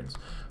Americans,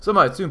 some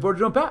might soon forge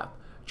their own path.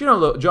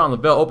 John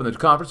Lavelle opened the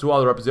conference to all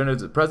the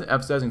representatives at present,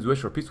 emphasizing his wish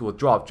for a peaceful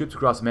withdrawal of troops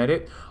across the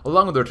mandate,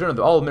 along with the return of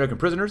the all-American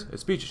prisoners.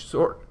 His speech,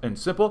 short and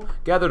simple,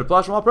 gathered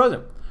applause from all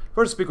present.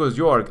 First speaker was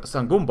Jorg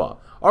Sangumba,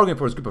 arguing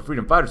for his group of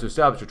freedom fighters to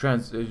establish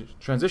a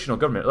transitional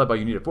government led by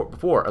UNITA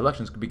before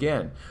elections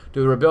began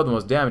to rebuild the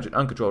most damaged and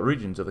uncontrolled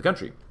regions of the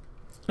country.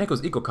 Next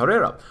was Ico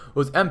Carrera, who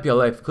was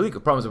MPLA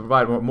colleague, promised to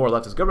provide more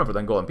leftist government for the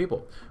Angolan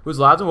people, whose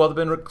lives and wealth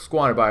had been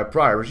squandered by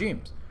prior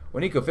regimes.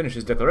 When Ico finished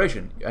his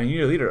declaration, a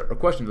UNITA leader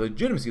questioned the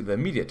legitimacy of the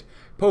immediate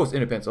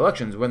post-independence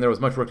elections when there was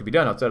much work to be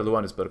done outside of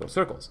Luanda's political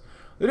circles.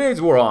 The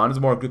days wore on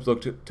as more groups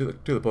looked to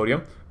the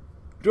podium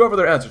to offer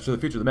their answers to the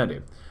future of the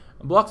mandate.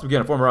 Blocks began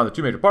to form around the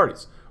two major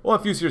parties. Only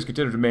a few serious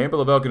contenders remained, but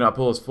Lavelle could not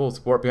pull his full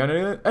support behind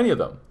any of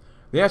them.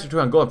 The answer to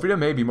Angolan freedom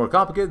may be more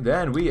complicated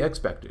than we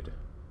expected.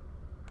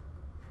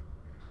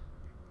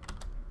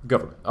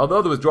 Government.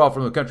 Although the withdrawal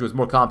from the country was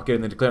more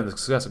complicated than declaring the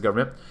success of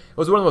government, it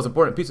was one of the most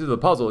important pieces of the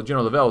puzzle that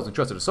General Lavelle was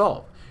entrusted to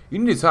solve.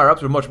 Unity's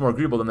higher-ups were much more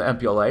agreeable than the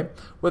MPLA,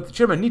 with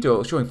Chairman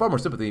Nito showing far more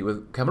sympathy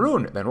with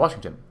Cameroon than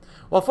Washington.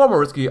 While far more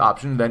risky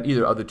option than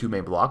either of the two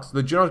main blocs,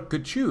 the general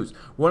could choose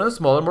one of the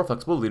smaller, more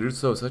flexible leaders,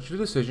 so such a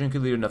decision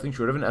could lead to nothing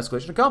short of an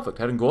escalation of conflict.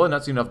 Had Angola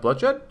not seen enough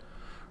bloodshed?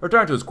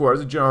 Returning to his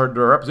quarters, the general heard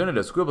their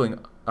representatives squabbling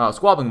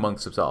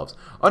amongst themselves,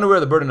 unaware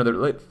the burden of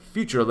their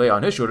future lay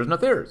on his shoulders, not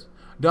theirs.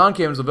 Dawn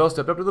came as Lavelle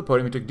stepped up to the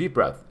podium and took a deep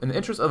breath. In the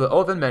interest of the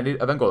OFN mandate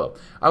of Angola,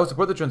 I will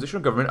support the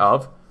transitional government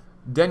of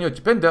Daniel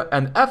Chipenda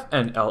and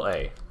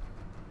FNLA.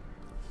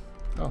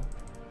 Oh.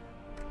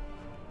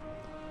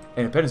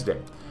 Independence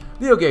Day.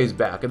 Leo gazed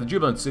back at the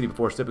jubilant city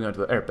before stepping onto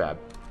the airpad.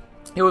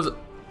 He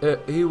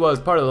was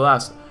part of the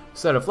last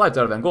set of flights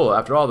out of Angola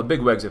after all the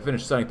bigwigs had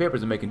finished signing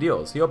papers and making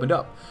deals. He opened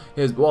up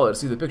his wallet to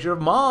see the picture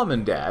of Mom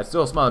and Dad,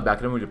 still smiling back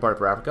at him when he departed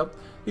for Africa.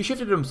 He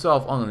shifted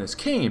himself on his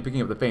cane,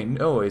 picking up the faint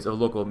noise of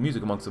local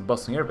music amongst the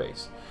bustling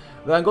airbase.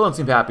 The Angolans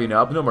seemed happy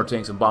enough, no more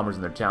tanks and bombers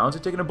in their towns.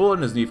 He'd taken a bullet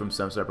in his knee from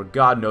some sniper,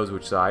 God knows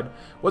which side.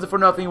 Was it for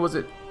nothing? Was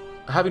it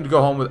having to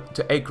go home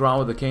to Akron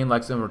with a cane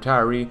like some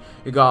retiree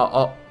he got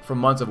all from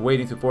months of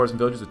wading through forests and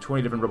villages with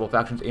 20 different rebel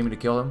factions aiming to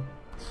kill him?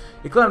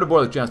 He climbed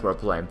aboard the transport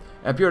plane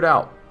and peered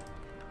out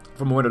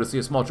from a window to see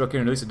a small truck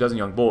carrying at least a dozen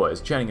young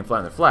boys, chanting and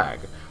flying their flag.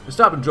 They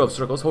stopped and drove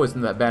circles,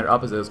 hoisting that banner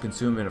up as it was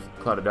consumed in a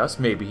cloud of dust.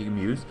 Maybe, he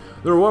mused.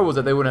 The reward was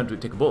that they wouldn't have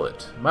to take a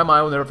bullet. My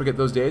mind will never forget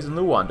those days in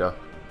Luanda.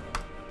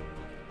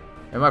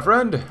 And my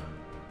friend,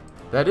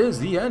 that is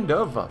the end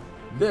of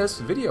this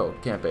video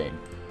campaign.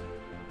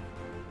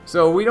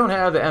 So we don't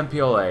have the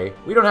MPLA,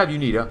 we don't have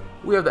UNITA,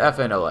 we have the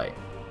FNLA.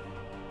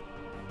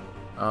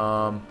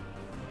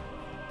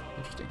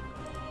 Interesting.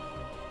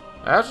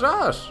 That's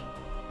us,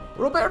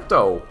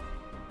 Roberto.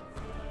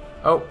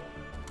 Oh.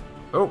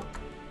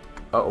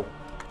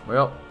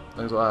 Well,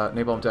 there's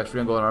napalm attacks,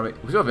 free Angolan army.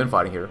 We still have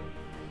infighting here.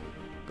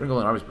 Free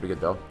Angolan army's pretty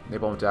good though.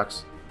 Napalm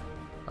attacks.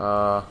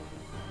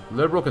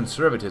 Liberal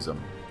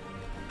conservatism.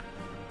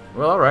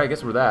 Well, alright, I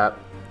guess we're that.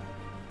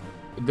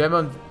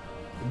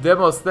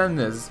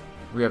 Demosthenes,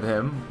 we have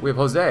him. We have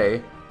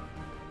Jose.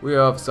 We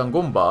have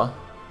Sangumba.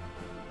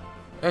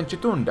 And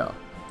Chitunda.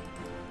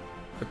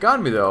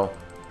 Economy though,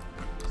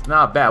 it's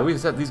not bad. We've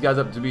set these guys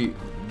up to be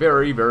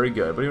very, very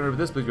good. But even if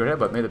this please your head,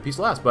 but may the peace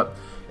last. But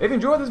if you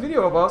enjoyed this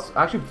video of us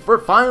actually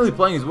finally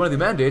playing as one of the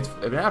mandates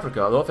in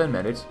Africa, the OFN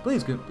mandates,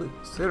 please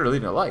consider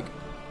leaving a like.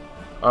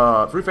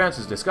 Free France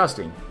is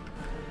disgusting.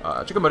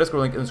 Check out my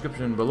Discord link in the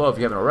description below if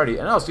you haven't already,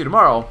 and I'll see you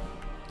tomorrow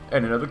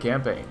in another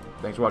campaign.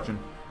 Thanks for watching.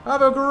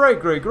 Have a great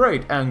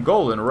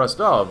Angolan rest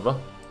of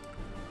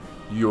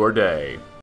your day.